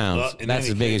 100 pounds, Well, in that's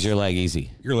any as big case- as your leg easy.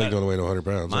 Your leg don't weigh no 100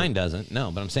 pounds. Mine doesn't. No,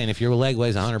 but I'm saying if your leg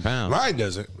weighs 100 pounds. Mine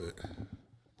doesn't. But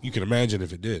you can imagine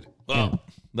if it did. Well,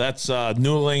 that's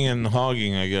noodling and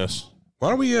hogging, I guess. Why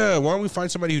don't we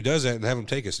find somebody who does that and have them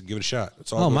take us and give it a shot?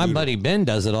 That's all. Oh, we'll my do. buddy Ben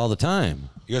does it all the time.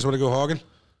 You guys want to go hogging?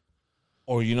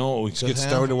 Or you know what we could get have?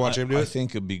 stoned and watch him do I it?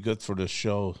 think it'd be good for the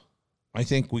show. I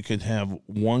think we could have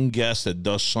one guest that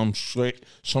does some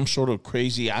sort of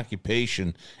crazy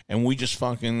occupation, and we just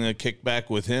fucking kick back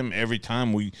with him every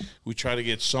time. We try to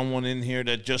get someone in here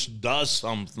that just does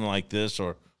something like this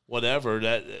or whatever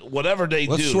they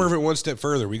do. Let's swerve it one step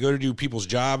further. We go to do people's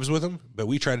jobs with them, but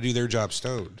we try to do their job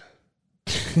stoned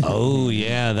Oh,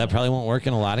 yeah. That probably won't work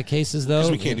in a lot of cases, though.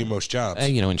 because we can't do most jobs.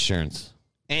 You know, insurance.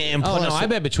 And Oh, plus, no, I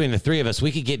bet between the three of us,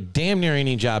 we could get damn near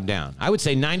any job down. I would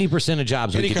say 90% of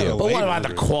jobs Any we could kind do. of But what labor about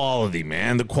the or- quality,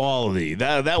 man? The quality.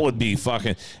 That would be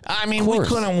fucking... I mean, we course.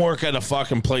 couldn't work at a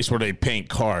fucking place where they paint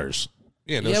cars.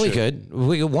 Yeah, no Yeah, shit.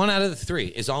 we could. One out of the three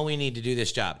is all we need to do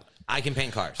this job. I can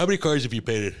paint cars. How many cars have you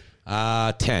painted?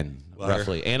 10, Liar.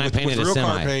 roughly. And With- I painted with a real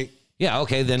car semi. paint? Yeah,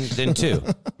 okay, then two.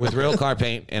 With real car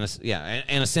paint and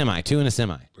a semi. Two and a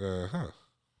semi.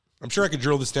 I'm sure I could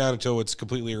drill this down until it's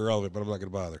completely irrelevant, but I'm not going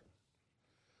to bother.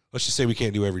 Let's just say we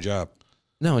can't do every job.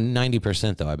 No,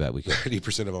 90% though, I bet we could.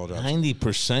 80% of all jobs.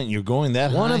 90%? You're going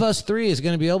that One high? of us three is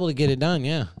going to be able to get it done,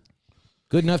 yeah.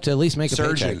 Good enough to at least make a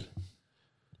Surgeon. paycheck.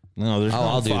 No, there's Oh, no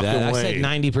I'll do fucking that. I way. said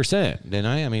 90%, didn't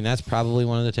I? I mean, that's probably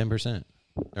one of the 10%.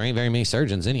 There ain't very many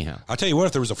surgeons anyhow. I'll tell you what,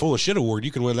 if there was a full of shit award,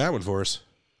 you can win that one for us.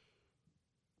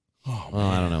 Well,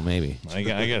 I don't know, maybe. I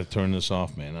got to turn this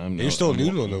off, man. You're still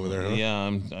noodling over there, huh? Yeah,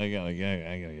 I gotta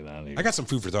get out of here. I got some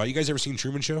food for thought. You guys ever seen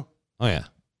Truman Show? Oh, yeah.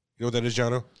 You know what that is,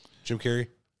 Jono? Jim Carrey?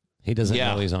 He doesn't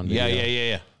yeah. know he's on video.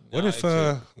 Yeah. What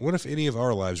if any of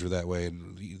our lives were that way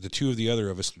and the two of the other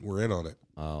of us were in on it?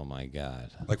 Oh, my God.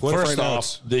 Like what First if I know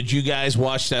off, did you guys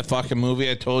watch that fucking movie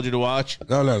I told you to watch?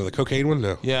 No, the cocaine one?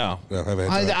 No. Yeah. No, I haven't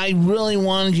had time. I really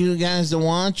wanted you guys to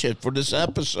watch it for this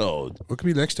episode. What could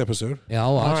be next episode? Yeah,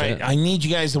 I'll watch All right, it. I need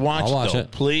you guys to watch I'll watch though.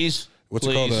 it. Please. What's it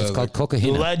Please. called? It's called The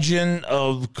Cocaine. Legend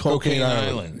of Cocaine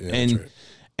Island. Yeah, that's right.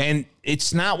 And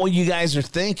it's not what you guys are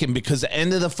thinking, because the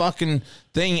end of the fucking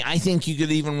thing, I think you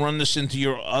could even run this into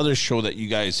your other show that you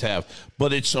guys have.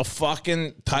 But it's a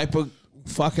fucking type of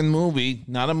fucking movie,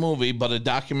 not a movie, but a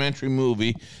documentary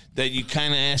movie that you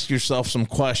kind of ask yourself some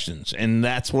questions. And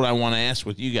that's what I want to ask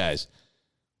with you guys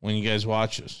when you guys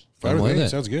watch this. Fine with with me. it.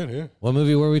 Sounds good, yeah. What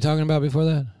movie were we talking about before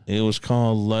that? It was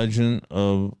called Legend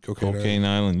of Cocaine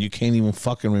Island. You can't even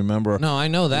fucking remember. No, I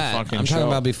know that. I'm fucking talking show.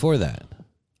 about before that.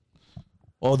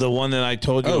 Oh, the one that I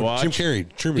told you to Oh, watch? Jim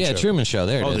Carrey, Truman Show. Yeah, Truman Show.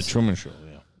 There it Oh, is. the Truman Show,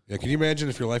 yeah. Yeah, can you imagine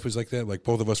if your life was like that? Like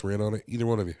both of us were in on it, either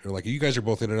one of you, or like you guys are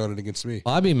both in on it against me.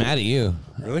 Well, I'd be mad at you.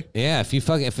 Really? Yeah, if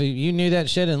you knew that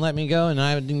shit and let me go, and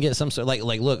I didn't get some sort like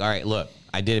look, all right, look,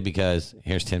 I did it because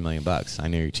here's $10 million. I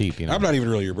knew you're cheap. You know, I'm not even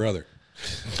really your brother.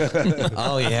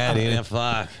 Oh yeah, dude,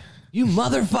 fuck you,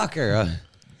 motherfucker.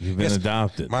 You've been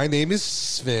adopted. My name is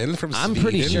Sven from I'm Sweden.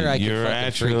 pretty sure I can You're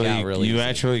fucking freak out really you easy.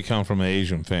 actually come from an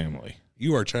Asian family.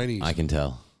 You are Chinese. I can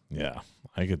tell. Yeah,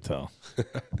 I could tell.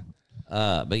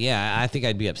 But yeah, I think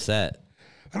I'd be upset.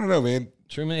 I don't know, man.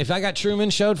 Truman, if I got Truman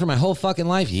showed for my whole fucking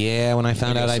life, yeah, when I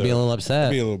found out, I'd be a little upset.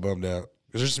 I'd be a little bummed out.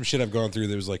 Because there's some shit I've gone through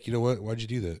that was like, you know what? Why'd you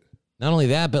do that? Not only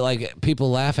that, but like people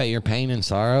laugh at your pain and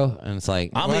sorrow, and it's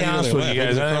like, I'll Why be do you honest really with you laugh?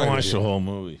 guys. What I was didn't the watch crime the you whole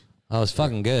movie. oh, it's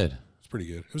fucking good. It's pretty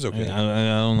good. It was okay. I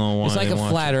don't know why. It's like I a didn't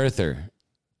watch flat it. earther.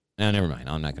 No, never mind.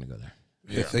 I'm not going to go there.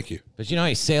 Yeah, thank you. But you know,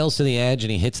 he sails to the edge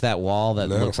and he hits that wall that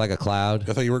No. looks like a cloud.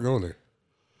 I thought you weren't going there.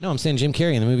 No, I'm saying Jim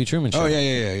Carrey in the movie Truman Show. Oh, yeah.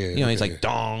 You know, he's Okay, like,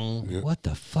 dong. Yeah. What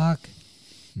the fuck?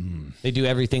 They do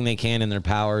everything they can in their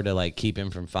power to like keep him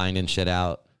from finding shit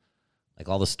out. Like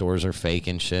all the stores are fake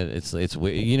and shit. It's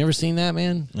weird. You never seen that,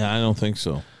 man? Yeah, I don't think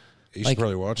so. You should Like,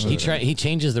 probably watch He that. he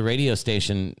changes the radio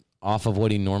station off of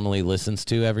what he normally listens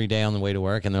to every day on the way to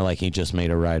work, and they're like, he just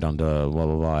made a right onto blah blah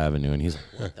blah Avenue, and he's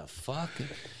like, what the fuck?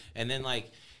 And then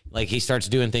like he starts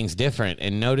doing things different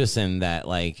and noticing that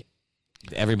like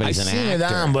everybody's I've an seen actor.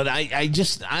 it on, but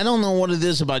I don't know what it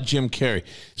is about Jim Carrey.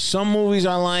 Some movies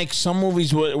I like, some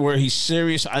movies where he's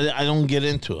serious, I don't get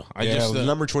into it.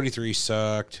 Number 23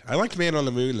 sucked. I liked Man on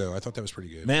the Moon, though. I thought that was pretty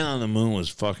good. Man on the Moon was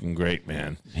fucking great,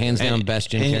 man. Hands down, And-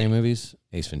 best Jim and- Carrey movies.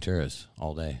 Ace Ventura's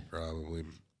all day. Probably.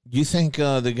 You think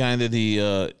the guy that he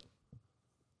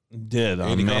did on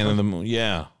Andy Man Kaufman? on the Moon?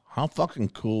 Yeah, how fucking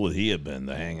cool would he have been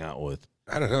to hang out with?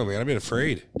 I don't know, man. I've been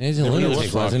afraid. He's a He lunatic,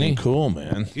 was wasn't he? fucking cool,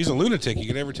 man. He's a lunatic. You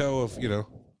can never tell if, you know.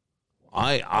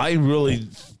 I really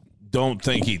don't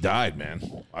think he died,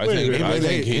 man. I Wait,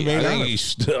 think he may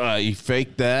not have. he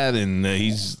faked that and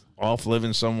he's off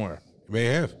living somewhere. You may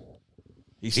have.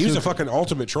 He's He was too- a fucking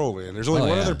ultimate troll, man. There's only Oh,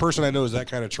 one yeah. other person I know is that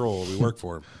kind of troll. We work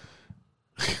for him.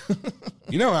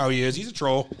 You know how he is. He's a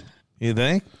troll. You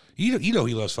think? You know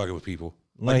he loves fucking with people.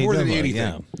 Well, Like he more does than like- anything.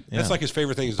 yeah, yeah. That's like his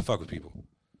favorite thing is to fuck with people.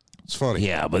 It's funny.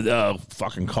 Yeah, but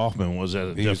fucking Kaufman was at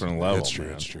a He was- different level. That's true.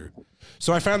 man. That's true.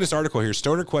 So I found this article here,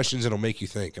 Stoner Questions That'll Make You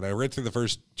Think. And I read through the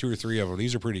first 2 or 3 of them.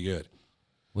 These are pretty good.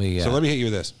 We So let me hit you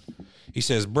with this. He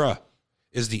says, bruh,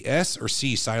 is the S or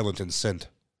C silent in scent?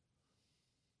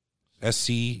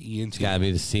 SCENT. it's got to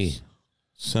be the C.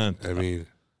 Scent. I mean,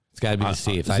 It's got to be the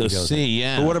C. If I the go, C,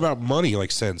 yeah. but what about money,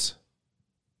 like sense?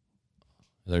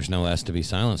 there's no S to be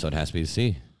silent, so it has to be the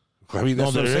C. I mean,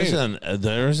 that's Well, what I'm saying.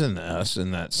 there is an S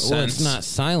in that sense. Well, it's not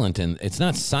silent, and it's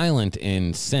not silent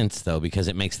in sense though, because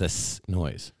it makes this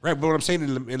noise. Right, but what I'm saying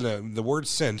in the word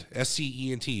scent,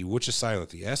 SCENT, which is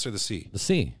silent, the S or the C? The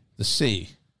C, the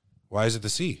C. Why is it the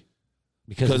C?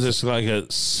 Because it's like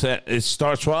a set. It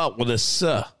starts out with a S.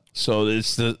 So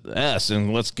it's the S,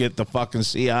 and let's get the fucking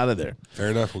C out of there. Fair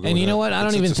enough. We'll go and with you know that. what? I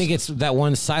don't even It's think it's that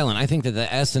one silent. I think that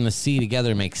the S and the C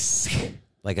together makes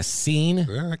like a scene,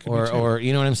 Yeah, that could be too. or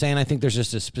you know what I'm saying. I think there's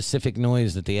just a specific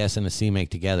noise that the S and the C make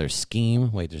together.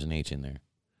 Scheme. Wait, there's an H in there.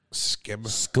 Skim.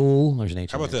 School. There's an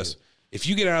H. How in about there, this? If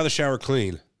you get out of the shower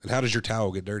clean, then how does your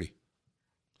towel get dirty?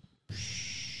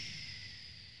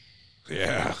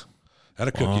 Yeah.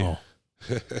 That'll cook Wow.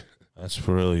 you. That's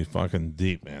really fucking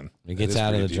deep, man. It gets is out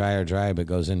of pretty the deep. dryer dry, but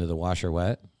goes into the washer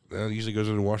wet. Well, it usually goes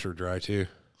in the washer dry, too.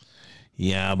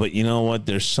 Yeah, but you know what?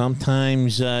 There's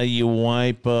sometimes you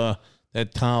wipe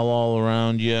that towel all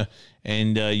around you,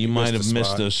 and you might missed have a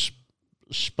missed spot.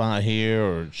 a spot here,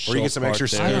 or Or you get some extra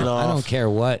there, skin I don't off. care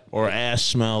what. or ass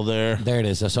smell there. There it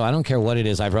is. So I don't care what it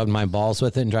is. I've rubbed my balls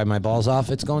with it and dried my balls off.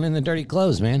 It's going in the dirty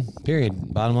clothes, man. Period.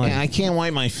 Bottom line. Man, I can't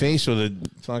wipe my face with a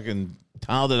fucking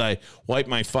towel that I wipe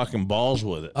my fucking balls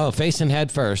with it. Oh, face and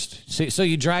head first. So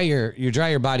you dry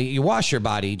your body. You wash your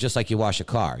body just like you wash a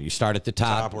car. You start at the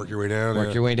top, Work your way down. work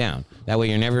yeah. your way down. That way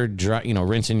you're never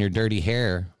rinsing your dirty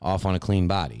hair off on a clean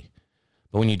body.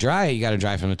 But when you dry it, you got to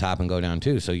dry from the top and go down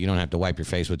too, so you don't have to wipe your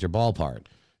face with your ball part.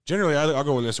 Generally, I'll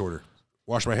go in this order.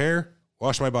 Wash my hair,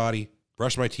 wash my body,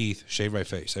 brush my teeth, shave my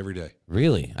face every day.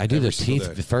 Really, I do Every the single teeth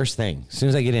day. the first thing. As soon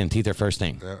as I get in, teeth are first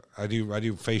thing. Yeah, I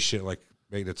do face shit like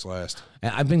maintenance last.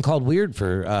 And I've been called weird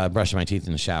for brushing my teeth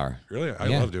in the shower. Really? I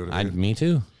Yeah, love doing it. man. Me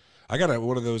too. I got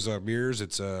one of those mirrors.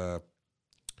 It's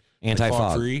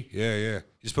Anti-fog. free. Yeah, yeah. You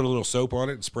just put a little soap on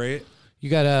it and spray it. You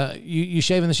got you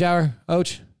shave in the shower,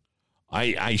 Oach?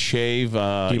 I shave. Do you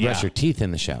yeah. brush your teeth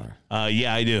in the shower?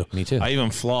 Yeah, I do. Me too. I even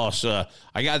floss. I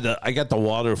got the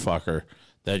water fucker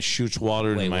that shoots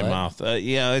water Wait, in my what? mouth.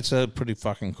 Yeah, it's a pretty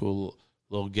fucking cool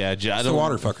little gadget. It's a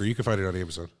water fucker. You can find it on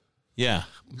Amazon. Yeah.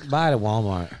 Buy it at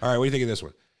Walmart. All right, what do you think of this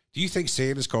one? Do you think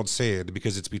sand is called sand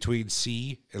because it's between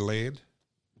sea and land?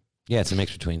 Yeah, it's a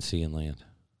mix between sea and land.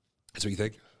 That's what you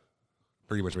think?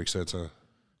 Pretty much makes sense, huh? All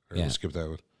right, Yeah. We'll skip that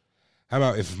one. How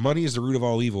about if money is the root of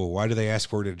all evil, why do they ask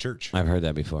for it in church? I've heard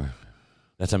that before.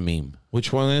 That's a meme.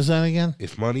 Which one is that again?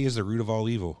 If money is the root of all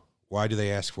evil, why do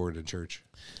they ask for it in church?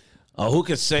 Who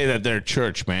could say that they're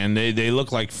church, man? They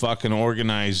look like fucking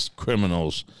organized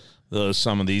criminals.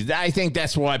 Some of these, I think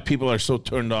that's why people are so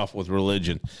turned off with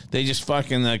religion. They just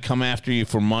fucking come after you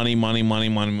for money.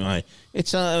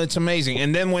 It's amazing.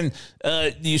 And then when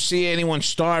you see anyone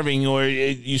starving, or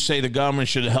you say the government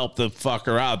should help the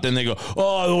fucker out, then they go,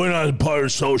 "Oh, we're not part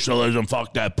of socialism.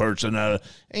 Fuck that person." And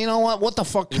you know what? What the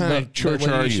fuck kind of church what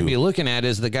are you should be looking at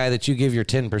is the guy that you give your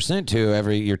 10%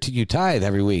 to you tithe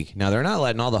every week. Now they're not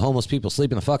letting all the homeless people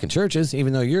sleep in the fucking churches,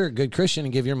 even though you're a good Christian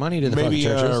and give your money to the fucking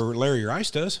churches. Larry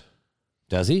Rice does.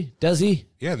 Does he? Does he?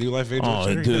 Yeah, New Life Angel.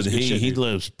 Oh, dude, he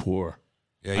lives poor.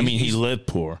 Yeah, I mean, he lived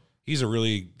poor. He's a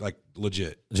really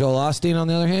legit. Joel Osteen, on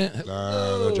the other hand?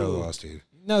 No, Joel Osteen.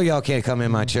 No, y'all can't come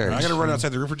in my church. I got to run outside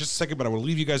the room for just a second, but I want to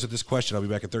leave you guys with this question. I'll be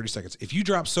back in 30 seconds. If you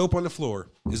drop soap on the floor,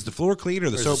 is the floor clean or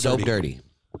the soap dirty?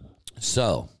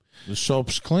 So the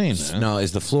soap's clean. Man. No,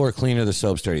 is the floor clean or the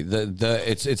soap's dirty?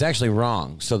 It's actually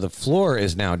wrong. So the floor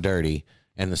is now dirty,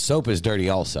 and the soap is dirty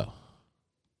also.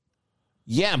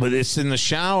 Yeah, but it's in the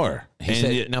shower.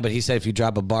 He said if you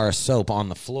drop a bar of soap on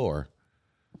the floor,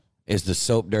 is the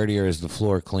soap dirty or is the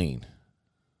floor clean?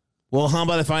 Well, how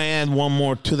about if I add one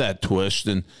more to that twist,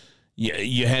 and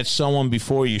you had someone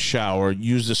before you shower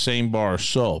use the same bar of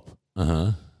soap,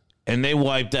 and they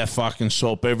wipe that fucking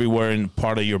soap everywhere in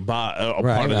part of your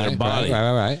body, their body,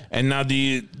 right. And now, do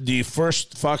you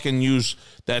first fucking use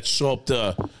that soap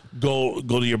to go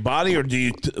to your body, or do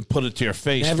you put it to your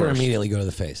face? Never first? Immediately go to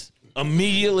the face.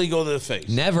 Immediately go to the face.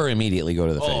 Never immediately go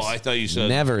to the face. Oh, I thought you said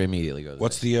never immediately go to the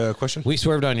What's face. the question? We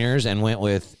swerved on yours and went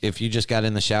with if you just got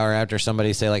in the shower after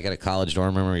somebody, say like at a college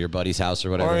dorm room or your buddy's house or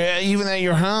whatever. Or even at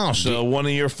your house, one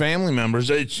of your family members,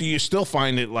 you still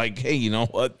find it like, hey, you know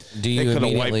what? They could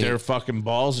have wiped their fucking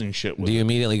balls and shit with Do you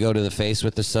immediately go to the face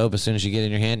with the soap as soon as you get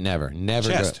in your hand? Never.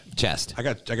 Chest. I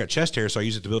got chest hair, so I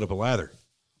use it to build up a lather.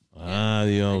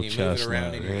 The old chest. Move it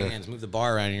around in your hands. Move the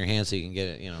bar around in your hands so you can get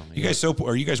it. You guys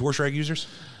are you guys wash rag users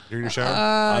during your shower?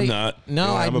 I'm not.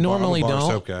 No, I normally don't.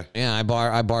 Soap guy. Yeah, I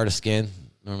bar to skin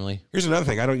normally. Here's another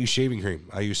thing: I don't use shaving cream.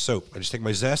 I use soap. I just take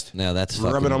my zest. No, that's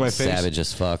rub fucking it on my face. savage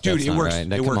as fuck. Dude, that's it works.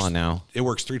 Right. It Come works. on now. It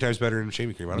works 3 times better than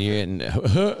shaving cream. I don't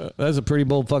care. That's a pretty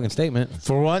bold fucking statement.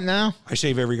 For what now? I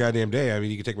shave every goddamn day. I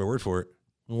mean, you can take my word for it.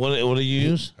 What do you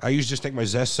use? I just take my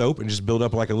zest soap and just build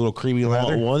up like a little creamy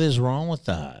lather. What is wrong with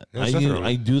that?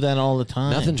 I do that all the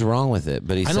time. Nothing's wrong with it,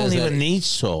 but I don't even need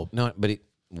soap. No, but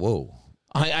whoa.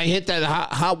 I hit that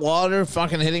hot water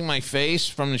fucking hitting my face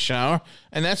from the shower,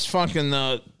 and that's fucking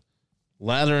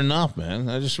lathering up, man.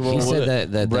 I just roll He with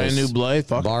said that brand new blade.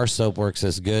 Bar soap works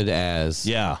as good as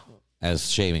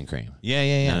shaving cream.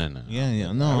 Yeah. No.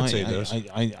 Yeah. No, I would say it does.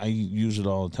 I use it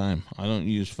all the time. I don't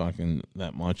use fucking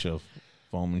that much of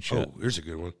foam and shit. Oh, here's a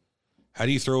good one. How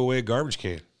do you throw away a garbage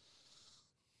can?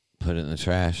 Put it in the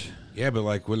trash. Yeah, but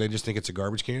like, when they just think it's a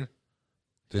garbage can?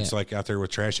 It's like out there with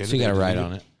trash in it. So you got to write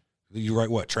on it. You write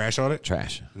what? Trash on it?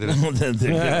 Trash. They're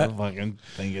gonna fucking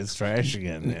think it's trash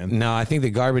again, man. No, I think the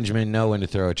garbage men know when to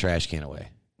throw a trash can away.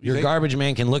 Your garbage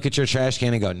man can look at your trash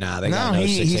can and go, nah, they got no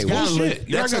he's got bullshit.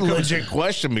 That's a legit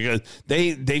question because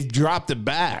they've dropped it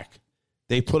back.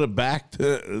 They put it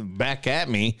back at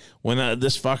me when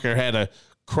this fucker had a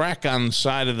crack on the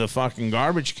side of the fucking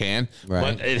garbage can,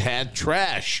 right. But it had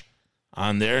trash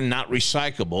on there, not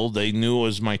recyclable. They knew it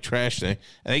was my trash thing,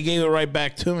 and they gave it right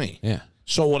back to me. Yeah.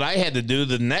 So what I had to do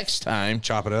the next time,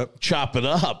 chop it up.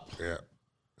 Yeah.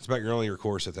 It's about your only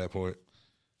recourse at that point.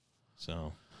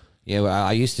 So. Yeah, well,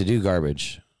 I used to do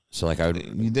garbage. So like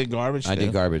You did garbage? I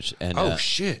did garbage. And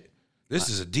shit. This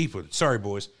is a deep one. Sorry,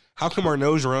 boys. How come our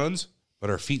nose runs, but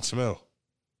our feet smell?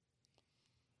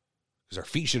 Because our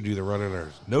feet should do the running, our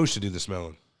nose should do the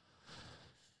smelling.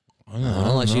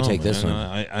 I'll let you take this one.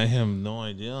 I have no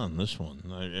idea on this one.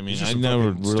 I mean, I some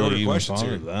never fucking really even questions thought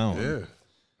here. of that one. Yeah.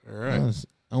 All right.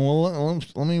 Well,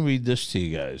 let me read this to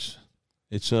you guys.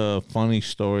 It's a funny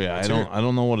story. I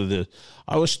don't know what it is.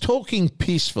 I was talking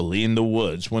peacefully in the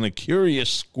woods when a curious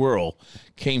squirrel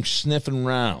came sniffing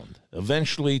round.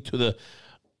 Eventually to the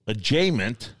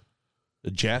adjacent.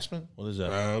 What is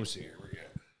that? I'm seeing here.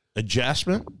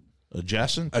 Adjacent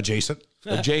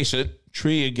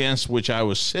tree against which I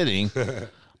was sitting.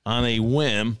 On a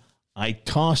whim, I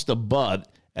tossed a bud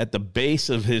at the base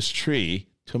of his tree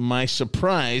To my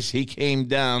surprise, he came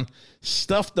down,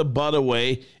 stuffed the butt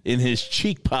away in his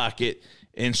cheek pocket,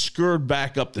 and scurried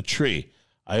back up the tree.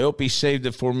 I hope he saved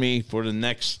it for me for the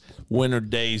next winter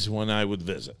days when I would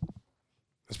visit.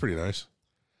 That's pretty nice.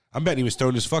 I'm betting he was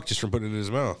stoned as fuck just from putting it in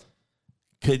his mouth.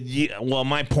 Well,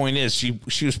 my point is,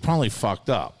 she was probably fucked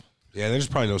up. Yeah, there's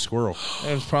probably no squirrel.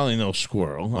 There's probably no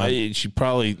squirrel. She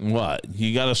probably, what?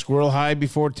 You got a squirrel high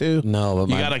before, too? No, but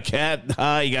you got a cat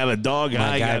high? You got a dog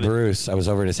high? My guy, Bruce, I was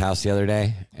over at his house the other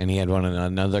day, and he had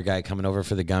another guy coming over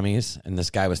for the gummies, and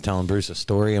this guy was telling Bruce a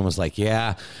story and was like,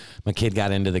 yeah, my kid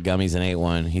got into the gummies and ate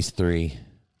one. He's 3.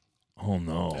 Oh,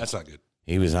 no. That's not good.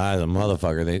 He was high as a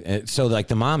motherfucker. So, like,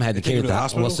 the mom had the kid at the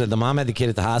hospital? Well, so the mom had the kid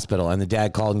at the hospital, and the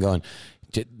dad called and going,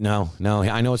 no,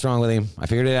 I know what's wrong with him. I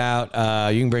figured it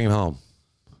out. You can bring him home.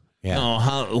 Yeah.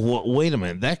 No, wait a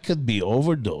minute. That could be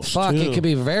overdose. Fuck, too. it could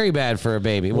be very bad for a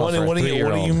baby. Well, what do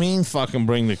you mean fucking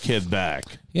bring the kid back?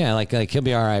 Yeah, like he'll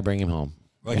be all right, bring him home.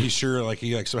 Like he's sure, like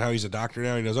somehow he's a doctor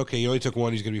now. He knows, okay, you only took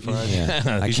one, he's going to be fine.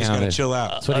 Yeah, he's just got to chill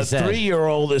out. That's what he said. A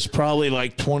 3-year-old is probably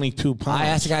like 22 pounds. I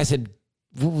asked the guy, I said,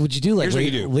 what would you do? Like, Here's what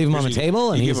you do. Leave him on the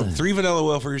table? And you give him 3 vanilla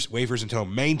wafers and tell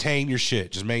him, maintain your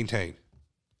shit. Just maintain.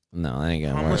 No, that ain't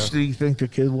going to work. How much do you think the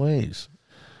kid weighs?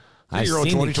 I've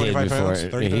seen 20, the kid 25 before. pounds,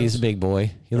 30 He's pounds? a big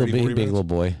boy. He's a big little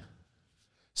boy.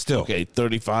 Still. Okay,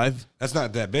 35? That's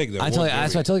not that big, though. That's why I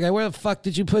told the guy, where the fuck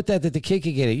did you put that the kid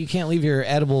could get it? You can't leave your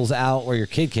edibles out where your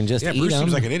kid can just eat Bruce them.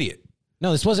 seems like an idiot.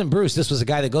 No, this wasn't Bruce. This was a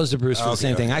guy that goes to Bruce for the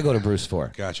same thing I go to Bruce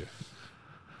for. Gotcha.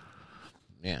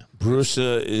 Yeah. Bruce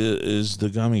is the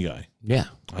gummy guy. Yeah.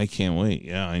 I can't wait.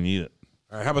 Yeah, I need it.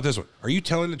 All right, how about this one? Are you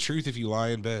telling the truth if you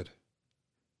lie in bed?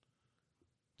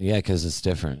 Yeah, because it's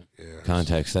different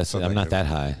context. I'm not that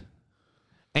high.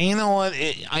 And you know what?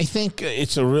 I think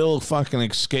it's a real fucking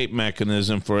escape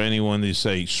mechanism for anyone to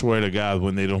say, swear to God,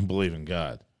 when they don't believe in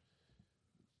God.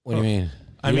 What do you mean?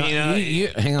 I mean,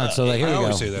 hang on. So, like, here we go. I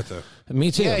always say that, though. Me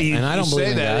too. Yeah, and I don't believe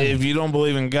in that. God. If you don't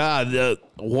believe in God,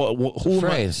 who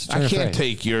phrase. I can't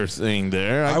take your thing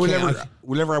there. I would never,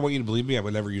 whenever I want you to believe me, I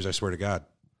would never use I swear to God.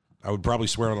 I would probably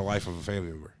swear on the life of a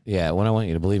family member. Yeah, when I want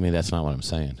you to believe me, that's not what I'm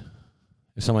saying.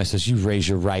 If somebody says, you raise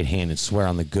your right hand and swear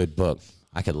on the good book,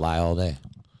 I could lie all day.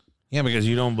 Yeah, because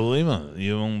you don't believe in it.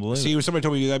 You don't believe. See, when somebody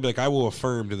told me that, I'd be like, I will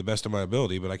affirm to the best of my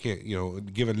ability, but I can't,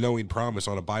 give a knowing promise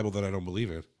on a Bible that I don't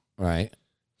believe in. Right.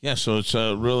 Yeah, so it's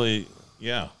really,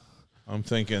 I'm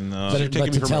thinking. But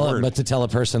to tell a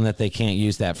person that they can't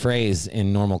use that phrase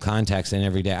in normal context and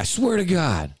every day, I swear to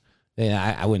God,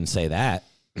 I wouldn't say that.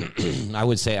 I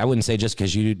wouldn't say just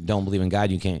because you don't believe in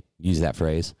God, you can't use that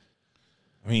phrase.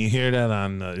 I mean, you hear that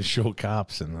on the show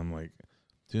Cops, and I'm like,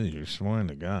 dude, you're swearing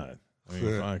to God. I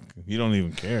mean, fuck, you don't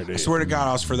even care, dude. I swear to God,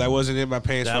 Oscar, that wasn't in my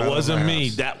pants. That wasn't me.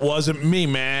 That wasn't me,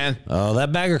 man. Oh,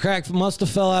 that bag of crack must have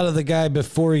fell out of the guy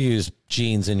before you used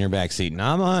jeans in your backseat.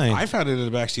 Not mine. I found it in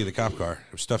the backseat of the cop car.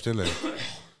 It was stuffed in there. All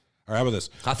right, how about this?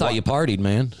 I thought you partied,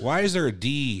 man. Why is there a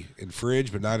D in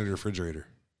fridge but not in refrigerator?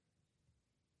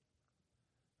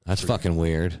 That's fucking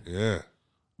weird. Yeah.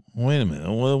 Wait a minute.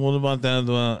 What about that?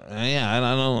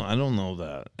 I don't know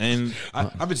that. And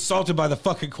I'm insulted by the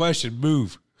fucking question.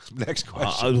 Move. Next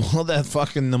question. Well, that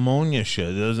fucking pneumonia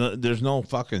shit. There's no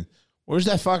fucking. Where's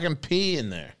that fucking P in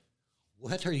there?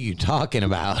 What are you talking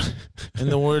about? In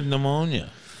the word pneumonia.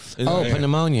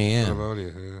 Pneumonia. Yeah.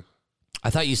 Pneumonia. Yeah. I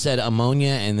thought you said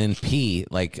ammonia and then pee,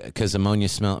 like because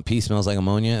pee smells like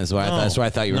ammonia. That's why I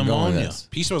thought you were going with this.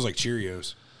 Pee smells like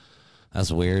Cheerios. That's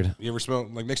weird. You ever smell,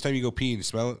 like next time you go pee and you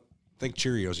smell it, think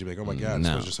Cheerios. You'd be like, oh my God, it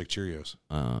smells just like Cheerios.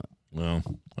 Well, I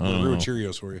I'll don't ruin know.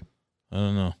 Cheerios for you. I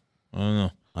don't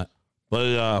know.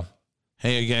 But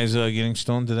hey, you guys getting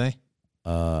stoned today?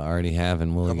 Already have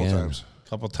and will again. Times.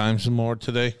 Couple times more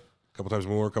today. Couple times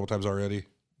more. Couple times already.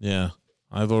 Yeah,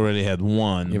 I've already had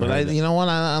one. But you know what?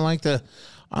 I like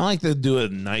to do it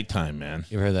at nighttime, man.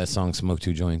 You ever heard that song, Smoke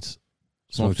Two Joints?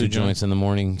 Smoke two joints in the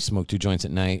morning, smoke 2 joints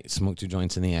at night, smoke 2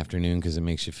 joints in the afternoon because it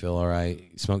makes you feel all right.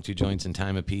 Smoke 2 joints in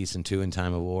time of peace and 2 in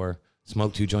time of war.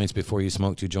 Smoke 2 joints before you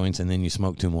smoke 2 joints, and then you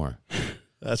smoke 2 more.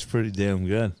 That's pretty damn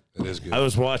good. It is good. I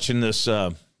was watching this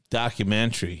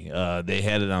documentary. They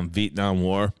had it on Vietnam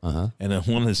War, and then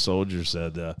one of the soldiers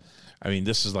said, I mean,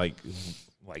 this is like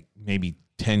maybe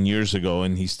 10 years ago,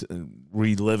 and he's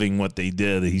reliving what they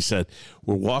did. He said,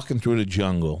 we're walking through the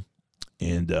jungle,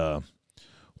 and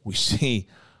we see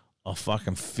a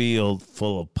fucking field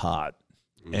full of pot.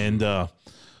 And all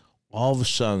of a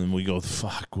sudden we go,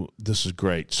 fuck, this is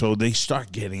great. So they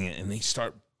start getting it, and they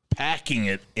start packing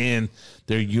it in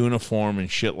their uniform and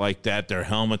shit like that, their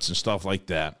helmets and stuff like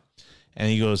that. And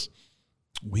he goes,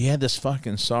 we had this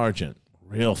fucking sergeant,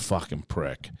 real fucking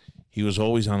prick. He was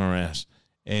always on our ass.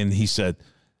 And he said,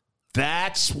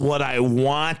 That's what I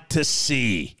want to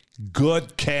see.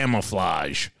 Good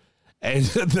camouflage. And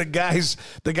the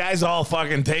guys all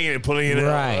fucking taking it, putting it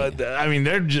right. I mean,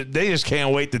 they just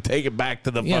can't wait to take it back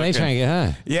to the fucking. They trying to get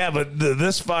high. Yeah, but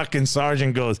this fucking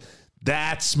sergeant goes,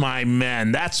 "That's my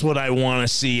men. That's what I want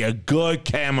to see. A good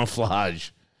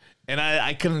camouflage." And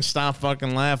I couldn't stop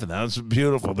fucking laughing. That was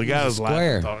beautiful. The guy was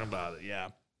laughing talking about it. Yeah.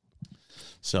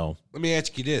 So let me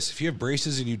ask you this: if you have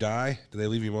braces and you die, do they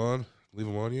leave them on? Leave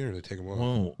them on you, or do they take them off?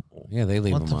 Whoa. Yeah, they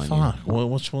leave them on. What the fuck? Well,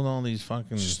 what's with all these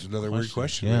fucking? Just another weird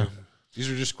question. Yeah. Man. These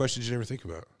are just questions you never think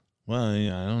about. Well,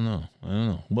 yeah, I don't know.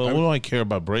 Well, what do I care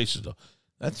about braces though?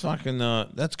 That's fucking.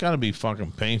 That's got to be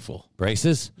fucking painful.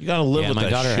 Braces? You got to live with my that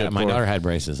daughter. shit. My daughter had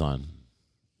braces on.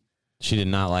 She did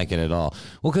not like it at all.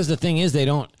 Well, because the thing is, they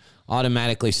don't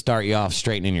automatically start you off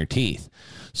straightening your teeth.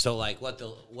 So, like, what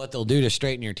they'll do to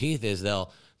straighten your teeth is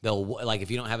they'll like,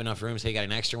 if you don't have enough room, say you got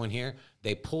an extra one here,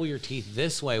 they pull your teeth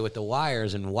this way with the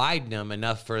wires and widen them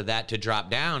enough for that to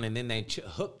drop down, and then they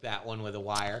hook that one with a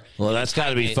wire. Well, that's got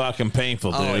to be fucking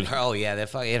painful, dude. Yeah,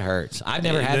 it hurts. I've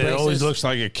never had braces. It always looks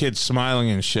like a kid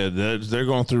smiling and shit. They're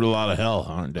going through a lot of hell,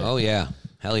 aren't they? Oh, yeah.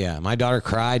 Hell yeah. My daughter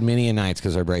cried many a nights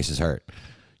because her braces hurt. You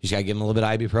just got to give them a little bit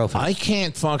of ibuprofen. I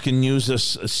can't fucking use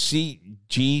this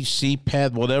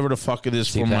CPAP, whatever the fuck it is,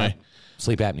 for my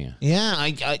sleep apnea. Yeah,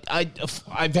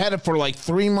 I've had it for like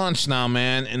 3 months now,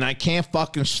 man, and I can't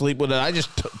fucking sleep with it. I just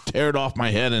tear it off my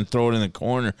head and throw it in the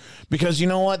corner because you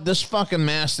know what? This fucking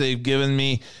mask they've given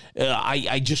me,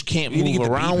 I just can't move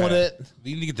around with it.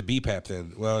 You need to get the BPAP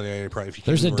then. Well, yeah, probably. If you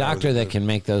There's a doctor that can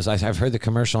make those. I've heard the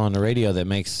commercial on the radio that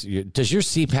makes. Does your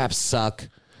CPAP suck?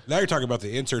 Now you're talking about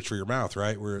the inserts for your mouth,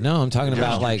 right? No, I'm talking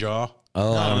about like jaw.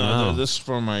 Oh, I don't know. This is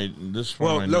for my.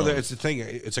 It's the thing.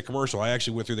 It's a commercial. I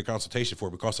actually went through the consultation for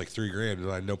it. It cost like $3,000,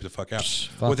 and I nope the fuck out.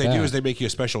 What they do is they make you a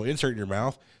special insert in your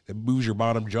mouth that moves your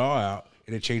bottom jaw out,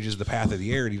 and it changes the path of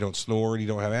the air, and you don't snore, and you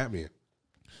don't have apnea.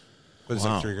 But it's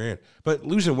like $3,000. But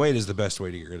losing weight is the best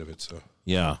way to get rid of it. So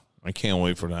yeah, I can't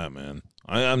wait for that, man.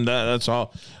 That's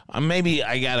all. Maybe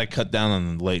I gotta cut down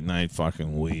on the late night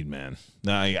fucking weed, man.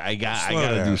 No, I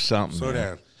gotta do something. Slow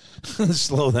down.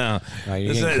 Slow down. Right,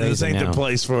 this ain't the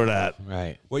place for that.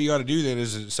 Right. What you ought to do then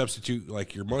is substitute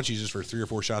like your munchies just for 3 or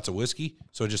 4 shots of whiskey,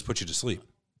 so it just puts you to sleep.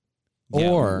 Yeah.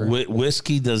 Or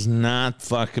whiskey does not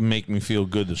fucking make me feel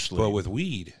good to sleep. But with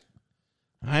weed,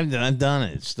 I've done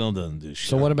it. It still doesn't do shit.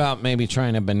 So what about maybe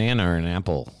trying a banana or an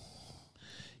apple?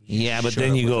 Yeah, but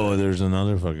then you go, there's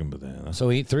another fucking banana. So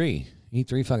eat 3. Eat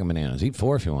 3 fucking bananas. Eat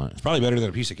 4 if you want. It's probably better than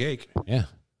a piece of cake. Yeah.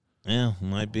 Yeah,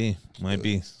 might be.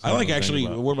 I like actually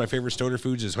one of my favorite stoner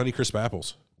foods is Honeycrisp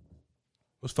apples.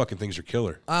 Those fucking things are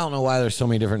killer. I don't know why there's so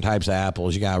many different types of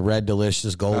apples. You got red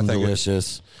delicious, golden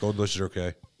delicious. Golden delicious are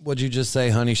okay. What'd you just say?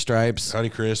 Honey stripes.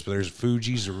 Honeycrisp. There's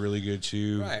Fuji's are really good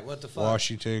too. Right. What the fuck?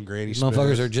 Washington, Granny Smith.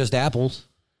 Motherfuckers are just apples.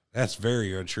 That's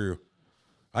very untrue.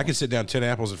 I can sit down 10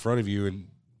 apples in front of you and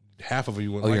half of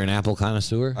you. You're an apple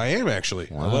connoisseur? I am actually.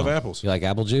 Wow. I love apples. You like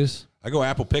apple juice? I go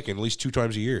apple picking at least 2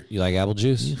 times a year. You like apple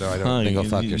juice? No, I don't. Then go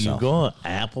fuck yourself. You go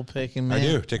apple picking, man? I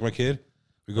do. Take my kid.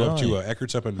 We go up to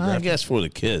Eckert's up in I guess for the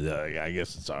kid, I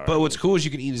guess it's all right. But what's cool is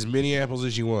you can eat as many apples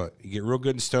as you want. You get real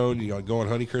good and stoned. You go on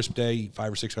Honeycrisp day, eat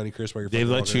 5 or 6 Honeycrisp while you're they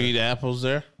let you eat apples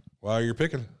there? While you're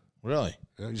picking. Really?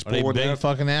 Yeah, you just Are they one big down,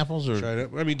 fucking apples? Or? try it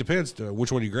out. I mean, it depends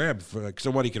which one you grab. If like,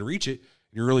 somebody can reach it,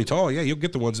 you're really tall, yeah, you'll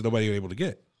get the ones that nobody was able to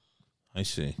get. I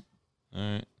see. All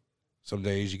right. Some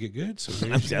days you get good. Some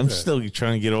days I'm still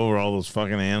trying to get over all those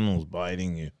fucking animals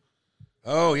biting you.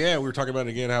 Oh, yeah. We were talking about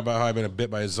it again. How about how I've been bit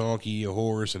by a zonkey, a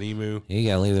horse, an emu. You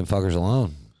got to leave them fuckers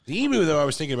alone. The emu, though, I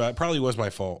was thinking about, it probably was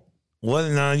my fault. Well,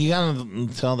 no, you got to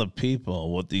tell the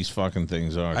people what these fucking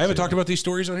things are. I haven't talked about these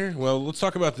stories on here. Well, let's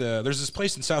talk about there's this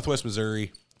place in Southwest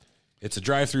Missouri. It's a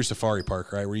drive-through safari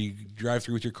park, right, where you drive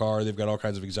through with your car. They've got all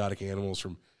kinds of exotic animals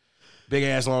from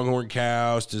big-ass longhorn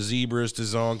cows to zebras to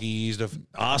zonkies. To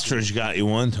ostrich got you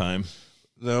one time.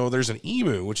 No, there's an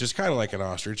emu, which is kind of like an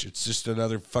ostrich. It's just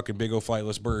another fucking big old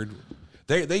flightless bird.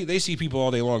 They see people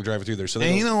all day long driving through there. So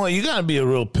and you know what? You got to be a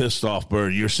real pissed off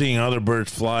bird. You're seeing other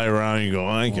birds fly around. And you go,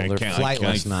 I can't,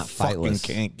 flightless, not fightless.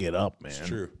 Can't get up, man. It's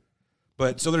true.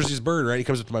 But so there's this bird, right? He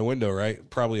comes up to my window, right?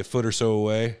 Probably a foot or so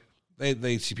away.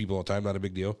 They see people all the time. Not a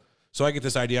big deal. So I get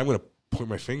this idea. I'm going to point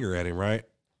my finger at him, right?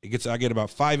 I get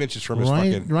about 5 inches from his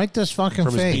fucking right this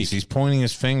fucking face. He's pointing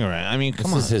his finger at. I mean,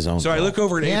 come on. This is his own. So I look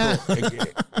over at April,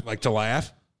 like to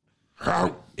laugh.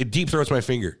 It deep throats my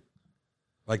finger.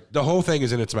 Like the whole thing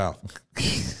is in its mouth.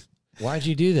 Why'd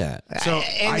you do that? So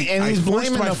and I he's forced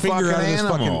blaming my the finger out of this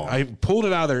animal. I pulled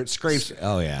it out of there. It scrapes.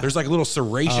 Oh yeah. There's like little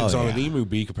serrations on an emu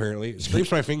beak. Apparently, it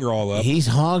scrapes my finger all up. He's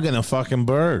hogging a fucking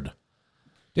bird.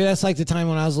 Dude, that's like the time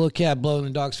when I was a little kid, I'd blow in the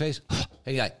dog's face, and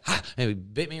he's like, ha, and he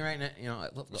bit me right now. You know,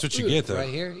 that's what you get, though. Right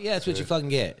here? Yeah, that's what you fucking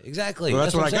get. Exactly. Well,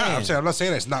 that's what I got. I'm not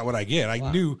saying that's not what I get. I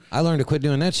knew. I learned to quit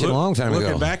doing that shit a long time ago.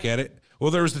 Looking back at it,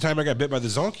 well, there was the time I got bit by the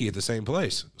zonkey at the same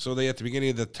place. So at the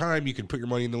beginning of the time, you can put your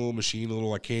money in the little machine, a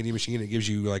little like candy machine. It gives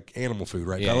you like animal food,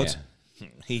 right, pellets? Yeah.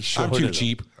 I'm too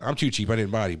cheap. I'm too cheap. I didn't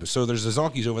buy it. But so there's the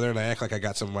zonkies over there, and I act like I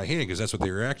got some in my hand because that's what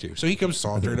they react to. So he comes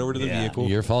sauntering over to the vehicle.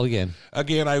 Your fault again.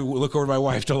 Again, I look over to my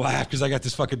wife to laugh because I got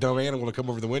this fucking dumb animal to come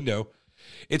over the window.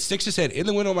 It sticks its head in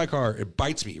the window of my car. It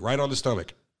bites me right on the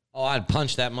stomach. Oh, I'd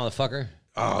punch that motherfucker.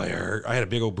 Oh, it hurt. I had a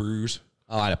big old bruise.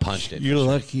 Oh, I'd have punched it. You're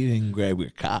lucky you didn't grab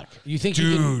your cock. You think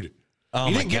Dude. Oh,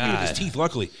 he my didn't get me with his God. teeth,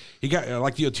 luckily. He got,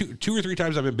 two or three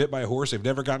times I've been bit by a horse. They've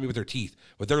never got me with their teeth.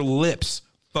 But their lips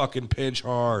fucking pinch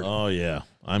hard. Oh, yeah.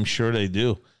 I'm sure they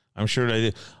do.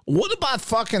 What about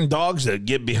fucking dogs that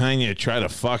get behind you to try to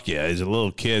fuck you as a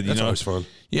little kid? That's always fun.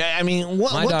 Yeah, I mean,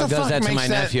 what My what dog the does fuck that to makes my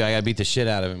nephew. I gotta beat the shit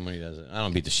out of him when he does it. I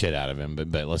don't beat the shit out of him,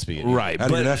 but let's be Right.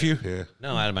 Out of your nephew? Yeah.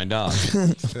 No, out of my dog.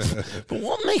 But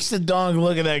what makes the dog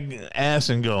look at that ass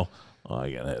and go, oh,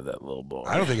 I gotta have that little boy?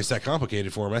 I don't think it's that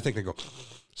complicated for him. I think they go,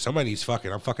 somebody needs fucking.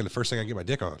 I'm fucking the first thing I get my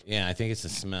dick on. Yeah, I think it's the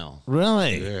smell.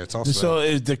 Really? Yeah, it's all So smell.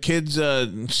 is the kids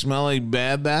smelly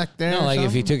bad back there? No, or like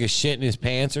if he something? took a shit in his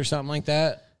pants or something like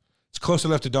that. It's close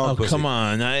enough to dog Oh, pussy. come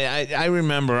on. I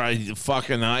remember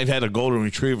I've had a golden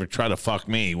retriever try to fuck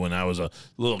me when I was a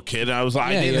little kid. I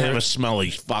didn't have a smelly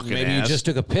fucking Maybe ass. you just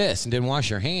took a piss and didn't wash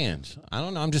your hands. I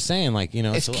don't know. I'm just saying, like, you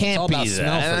know, It it's can't all be about smell.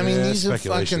 that. For I mean, Yeah, these are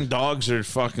speculation. fucking dogs are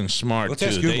fucking smart Let's too.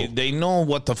 ask Google. They know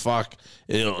what the fuck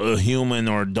a human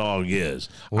or a dog is.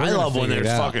 We're I gonna love when figure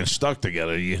they're it out. fucking stuck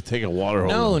together. You take a water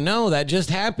hose. No, that just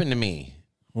happened to me.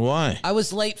 Why? I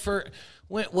was late for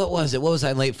what was it? What was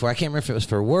I late for? I can't remember if it was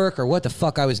for work or what the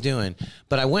fuck I was doing.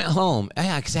 But I went home.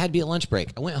 Yeah, because I had to be at lunch break.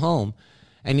 I went home,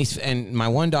 and my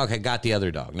one dog had got the other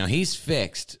dog. Now he's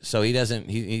fixed, so he doesn't.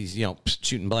 He's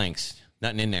shooting blanks.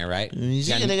 Nothing in there, right? He's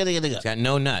got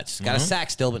no nuts. Got a sack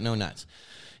still, but no nuts.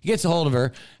 He gets a hold of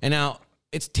her, and now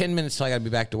it's 10 minutes till I got to be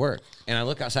back to work. And I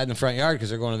look outside in the front yard because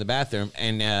they're going to the bathroom,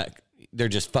 and they're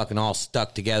just fucking all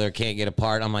stuck together, can't get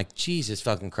apart. I'm like, Jesus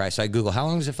fucking Christ. So I Google, how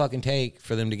long does it fucking take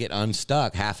for them to get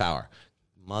unstuck? Half hour.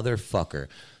 Motherfucker.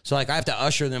 So, like, I have to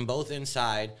usher them both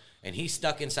inside, and he's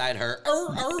stuck inside her.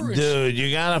 Dude,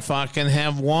 you gotta fucking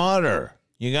have water.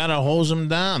 You gotta hose them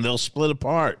down. They'll split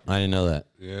apart. I didn't know that.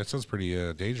 Yeah, it sounds pretty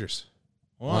dangerous.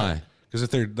 Why? Because if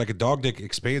they're like a dog dick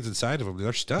expands inside of them,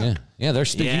 they're stuck. Yeah, they're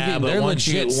stuck. Yeah, but they're once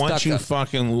legit you stuck.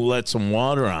 fucking let some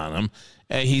water on him,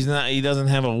 he doesn't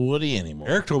have a woody anymore.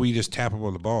 Eric told me you just tap him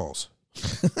on the balls.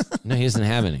 No, he doesn't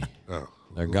have any. Oh.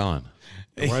 They're gone.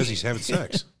 Why is he having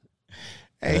sex?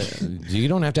 You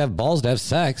don't have to have balls to have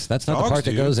sex. That's not the Dogs part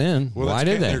that do. goes in. Well, Why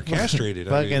that's did they? They're castrated.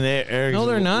 Fucking Eric's No,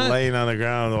 they're not. laying on the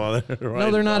ground while they're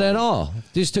No, they're not at all.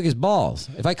 They just took his balls.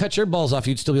 If I cut your balls off,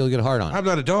 you'd still be able to get a hard on. I'm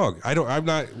not a dog. I'm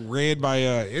not ran by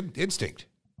instinct.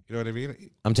 You know what I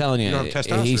mean? I'm telling you, You don't have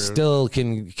testosterone. he still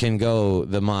can go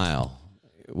the mile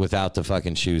without the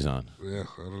fucking shoes on. Yeah,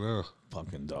 I don't know.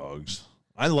 Fucking dogs.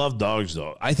 I love dogs,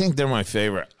 though. I think they're my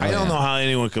favorite. I don't know how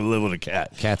anyone could live with a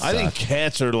cat. Cats I think suck.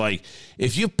 cats are like,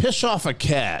 if you piss off a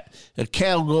cat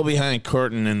will go behind a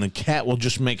curtain and the cat will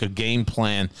just make a game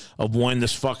plan of when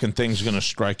this fucking thing's going to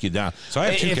strike you down. So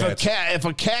I have two cats. If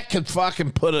a cat could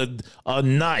fucking put a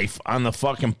knife on the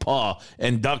fucking paw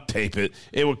and duct tape it,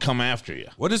 it would come after you.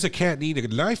 What does a cat need a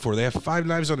knife for? They have 5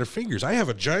 knives on their fingers. I have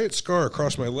a giant scar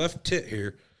across my left tit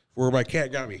here where my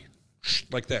cat got me.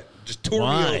 Like that. Just tore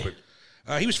Why? me open.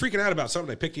 He was freaking out about something.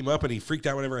 I picked him up, and he freaked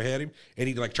out whenever I had him, and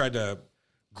he like tried to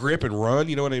grip and run.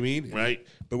 You know what I mean? Right.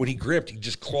 But when he gripped, he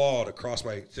just clawed across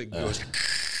my thing.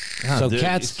 So dude,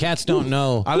 cats don't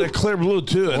know. They're clear blue,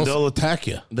 too, and they'll attack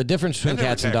you. The difference between They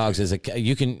never cats and attack dogs is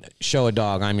you can show a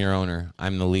dog, I'm your owner,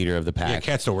 I'm the leader of the pack. Yeah,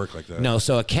 cats don't work like that. No,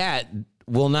 so a cat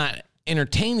will not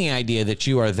entertain the idea that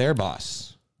you are their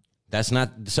boss. That's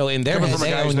not so in their Coming head. from a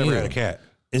They guy who's own never you. had a cat.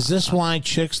 Is this why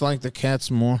chicks like the cats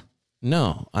more?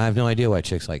 No, I have no idea why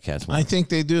chicks like cats more. I think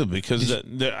they do because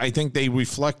I think they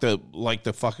reflect like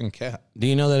the fucking cat. Do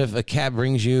you know that if a cat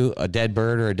brings you a dead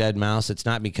bird or a dead mouse, it's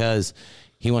not because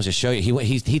he wants to show you.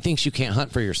 He thinks you can't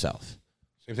hunt for yourself.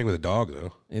 Same thing with a dog,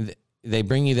 though. And they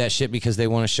bring you that shit because they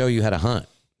want to show you how to hunt,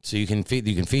 so you can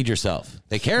feed yourself.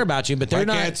 They care about you, but they're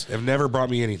My not. cats have never brought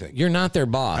me anything. You're not their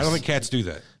boss. I don't think cats do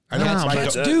that. I know No, my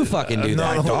Cats dog- do fucking do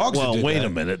that. my dogs well, did wait that. a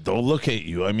minute, though. Look at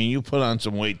you. I mean, you put on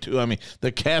some weight, too. I mean,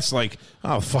 the cat's like,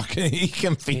 oh, fucking, he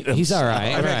can feed himself. He's all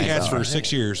right. I've had Right. cats for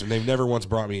 6 years, and they've never once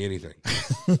brought me anything.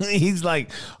 He's like,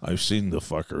 I've seen the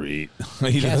fucker eat.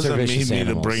 He Cats are doesn't need vicious me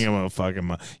animals. to bring him a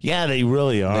fucking... Yeah, they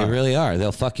really are. They really are.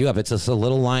 They'll fuck you up. It's just a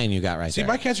little lion you got right See, there.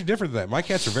 my cats are different than that. My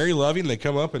cats are very loving. They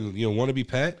come up and want to be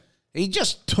pet. He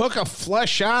just took a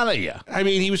flesh out of you. I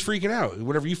mean, he was freaking out.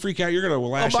 Whenever you freak out, you're gonna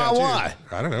lash About out too.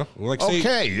 what? I don't know. Like, say,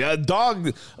 Okay, a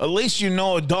dog, at least you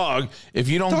know a dog, if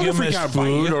you don't Dog give will him his freak out and bite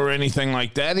food you. or anything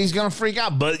like that, he's going to freak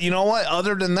out. But you know what?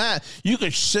 Other than that, you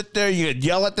could sit there, you could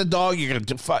yell at the dog, you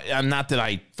could, not that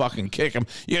I fucking kick him,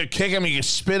 you could kick him, you could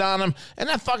spit on him, and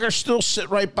that fucker still sit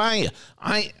right by you.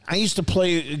 I used to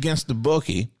play against the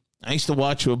bookie. I used to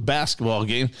watch a basketball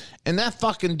game, and that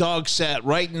fucking dog sat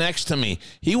right next to me.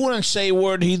 He wouldn't say a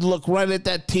word. He'd look right at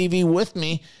that TV with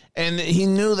me, and he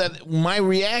knew that my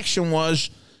reaction was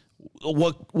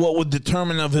what would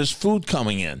determine of his food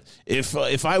coming in.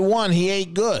 If I won, he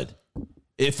ate good.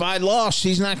 If I lost,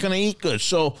 he's not going to eat good.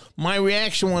 So my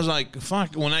reaction was like,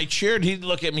 fuck. When I cheered, he'd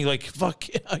look at me like, fuck,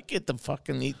 yeah, I get to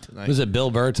fucking eat tonight. Was it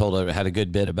Bill Burr had a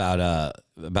good bit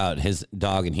about his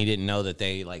dog, and he didn't know that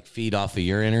they like feed off of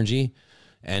your energy.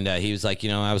 And he was like,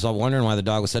 I was all wondering why the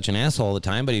dog was such an asshole all the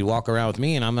time, but he'd walk around with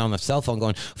me, and I'm on the cell phone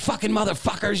going, fucking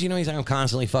motherfuckers. He's like, I'm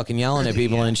constantly fucking yelling at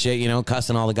people and shit,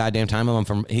 cussing all the goddamn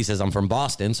time. He says I'm from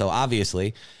Boston, so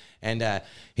obviously. And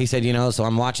he said, so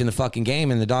I'm watching the fucking game,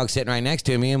 and the dog's sitting right next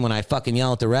to me, and when I fucking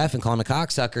yell at the ref and call him a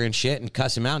cocksucker and shit and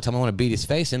cuss him out and tell him I want to beat his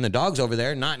face, and the dog's over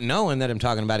there not knowing that I'm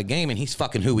talking about a game, and he's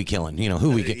fucking who we killing,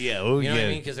 who we get. Yeah, you know what I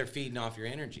mean? Because they're feeding off your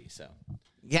energy, so.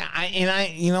 Yeah,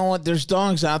 you know what? There's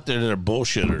dogs out there that are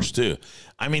bullshitters too.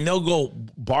 I mean, they'll go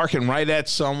barking right at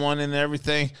someone and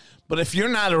everything. But if you're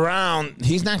not around,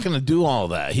 he's not going to do all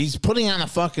that. He's putting on a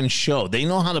fucking show. They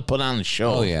know how to put on a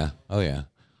show. Oh yeah.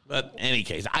 But in any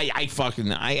case,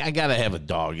 I gotta have a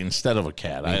dog instead of a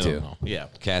cat. I too. don't know. Yeah.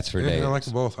 Cats for Yeah, days. I like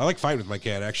them both. I like fighting with my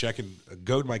cat. Actually, I can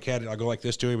goad my cat, and I'll go like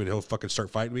this to him, and he'll fucking start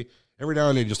fighting me. Every now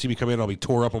and then, you'll see me come in, I'll be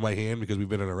tore up on my hand because we've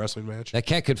been in a wrestling match. That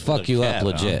cat could fuck you cat, up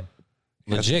legit.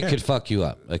 Yeah, that's a Legit cat. could fuck you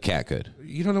up. A cat could.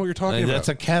 You don't know what you're talking That's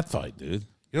about. a cat fight, dude. You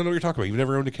don't know what you're talking about. You've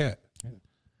never owned a cat.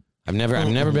 I've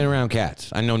never been around cats.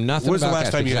 I know nothing When was the about last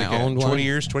cats time you because had a I cat? owned 20 one.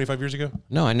 years, 25 years ago?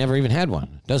 No, I never even had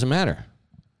one. Doesn't matter.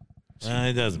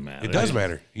 It doesn't matter. It does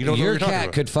matter. You don't know Your what you're talking cat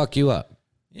about. could fuck you up.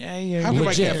 Yeah, yeah. How could my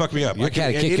legit. cat fuck me up? Your I can,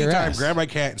 cat at kick any your time, ass. grab my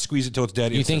cat and squeeze it till it's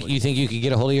dead. You think instantly. you could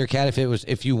get a hold of your cat if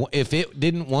it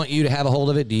didn't want you to have a hold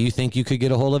of it? Do you think you could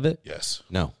get a hold of it? Yes.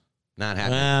 No, not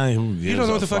happening. You don't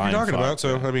know what the fuck you're talking about,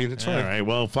 so, I mean, it's fine. All right,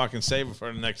 well, fucking save it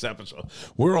for the next episode.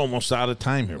 We're almost out of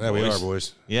time here, Yeah, boys. we are,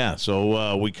 boys. Yeah,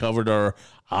 so we covered our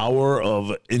hour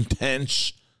of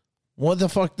intense. What the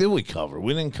fuck did we cover?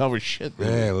 We didn't cover shit. Did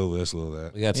we? Yeah, a little this, a little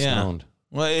that. We got Yeah. stoned.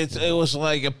 Well, it was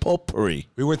like a potpourri.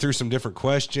 We went through some different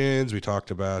questions. We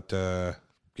talked about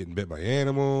getting bit by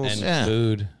animals. And Yeah.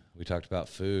 food. We talked about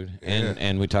food, Yeah.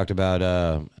 and we talked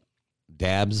about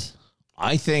dabs.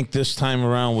 I think this time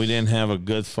around we didn't have a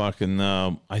good fucking.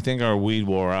 I think our weed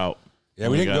wore out. Yeah,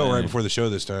 we didn't got go right in. before the show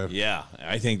this time. Yeah,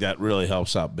 I think that really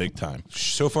helps out big time.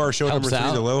 So far, show Helps number 3,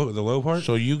 out. the low part.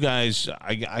 So you guys,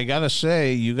 I gotta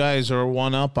say, you guys are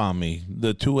one up on me.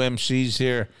 The two MCs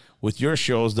here with your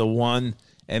shows, the 1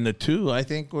 and the 2, I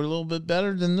think were a little bit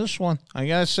better than this one. I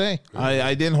gotta say,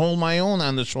 I didn't hold my own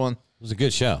on this one. It was a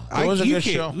good show. It was a you good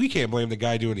can't- show. We can't blame the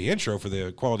guy doing the intro for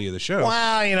the quality of the show.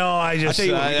 Well, you know, I just tell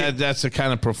you what, we get- that's the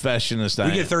kind of professionist I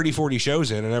We am. get 30, 40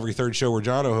 shows in, and every third show where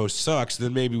Jono hosts sucks,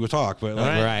 then maybe we'll talk. But like,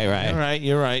 Right. All right,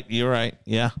 you're right.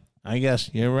 Yeah, I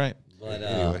guess you're right. But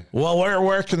anyway. Well,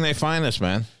 where can they find us,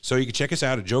 man? So you can check us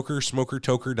out at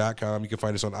jokersmokertoker.com. You can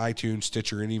find us on iTunes,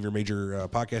 Stitcher, any of your major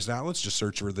podcast outlets. Just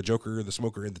search for the Joker, the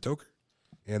Smoker, and the Toker.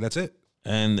 And that's it.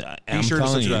 And I'm sure to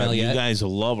telling you, subscribe. you Yet? guys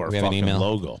will love our We have an fucking email?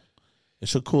 logo.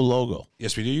 It's a cool logo.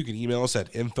 Yes, we do. You can email us at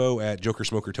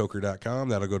info@jokersmokertoker.com.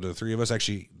 That'll go to the three of us.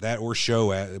 Actually, that or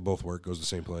show at, it both work, goes to the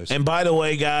same place. And by the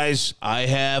way, guys, I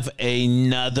have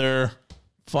another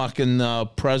fucking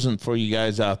present for you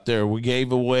guys out there. We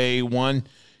gave away one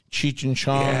Cheech and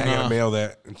Chong. Yeah, I gotta mail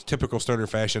that. In typical stoner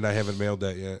fashion, I haven't mailed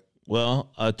that yet. Well,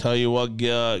 I'll tell you what.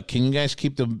 Can you guys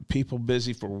keep the people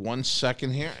busy for 1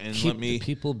 second here and keep let me? the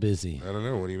people busy. I don't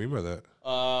know. What do you mean by that?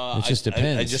 It just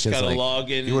depends. I just 'cause, gotta like, log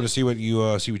in. You want to see what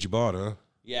you bought, huh?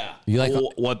 Yeah. You like-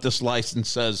 what this license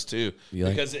says too, You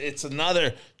like- because it's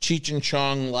another Cheech and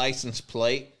Chong license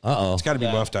plate. Uh-oh. It's got to be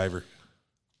Yeah. Muff Diver.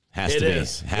 Has It to be.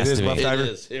 is. Has It is to Buff be. Diver. It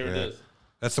is. Here it Yeah. is.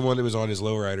 That's the one that was on his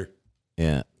lowrider.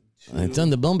 Yeah. It's on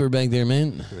the bumper back there,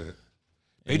 man.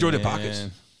 Pedro de Pacas.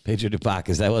 Pedro de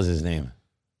Pacas. That was his name.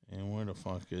 And where the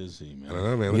fuck is he, man? I don't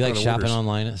know, man. You like shopping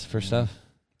online for stuff?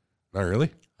 Not really.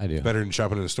 I do. Better than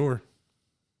shopping in a store.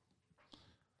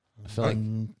 I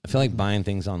feel like buying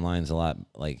things online is a lot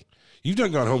like. You've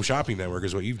done Gone Home Shopping Network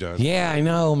is what you've done. Yeah, I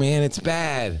know, man. It's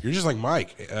bad. You're just like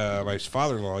Mike, my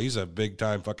father-in-law. He's a big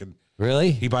time fucking.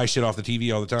 Really? He buys shit off the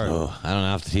TV all the time. Oh, I don't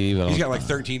know off the TV, but He's got like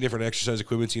 13 different exercise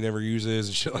equipments he never uses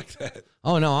and shit like that.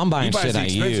 Oh no, I'm buying shit I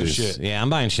use. Shit. Yeah, I'm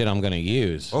buying shit I'm gonna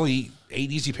use. Only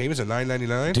 8 easy payments at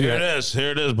 $9.99. Here it is.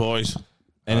 Here it is, boys.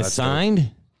 And it's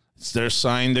signed. They're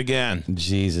signed again.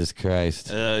 Jesus Christ.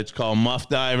 It's called Muff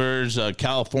Divers,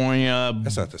 California.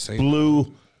 That's not the same.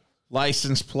 Blue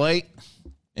license plate,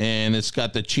 and it's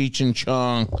got the Cheech and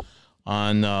Chong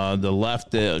on the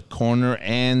left corner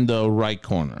and the right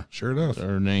corner. Sure enough.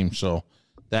 Their name. So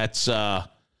that's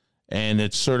and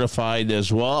it's certified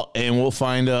as well. And we'll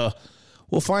find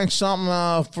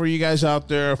something for you guys out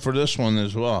there for this one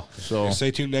as well. So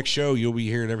stay tuned. Next show, you'll be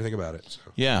hearing everything about it. So.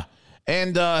 Yeah.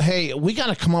 And, hey, we got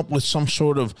to come up with some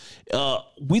sort of,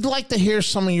 we'd like to hear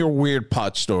some of your weird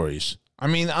pot stories. I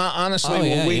mean, honestly,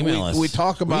 we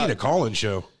talk about. We need a call-in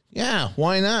show. Yeah,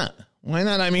 why not? Why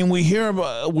not? I mean, we hear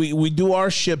about, we do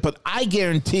our shit, but I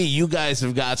guarantee you guys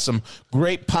have got some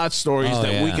great pot stories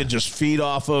that we could just feed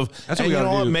off of. That's what we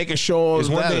got to do. Make a show of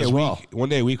one that day as well. One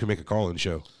day a week we make a call-in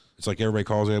show. It's like everybody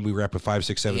calls in. We wrap with 5,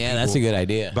 6, 7 people. Yeah, that's a good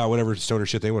idea. About whatever stoner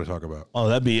shit they want to talk about. Oh,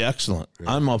 that'd be excellent.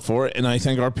 Yeah. I'm up for it, and I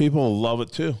think our people will love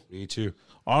it too. Me too.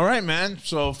 All right, man.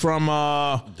 So from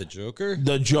the Joker,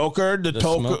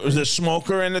 the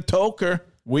Smoker, and the Toker,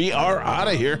 we are out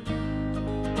of here.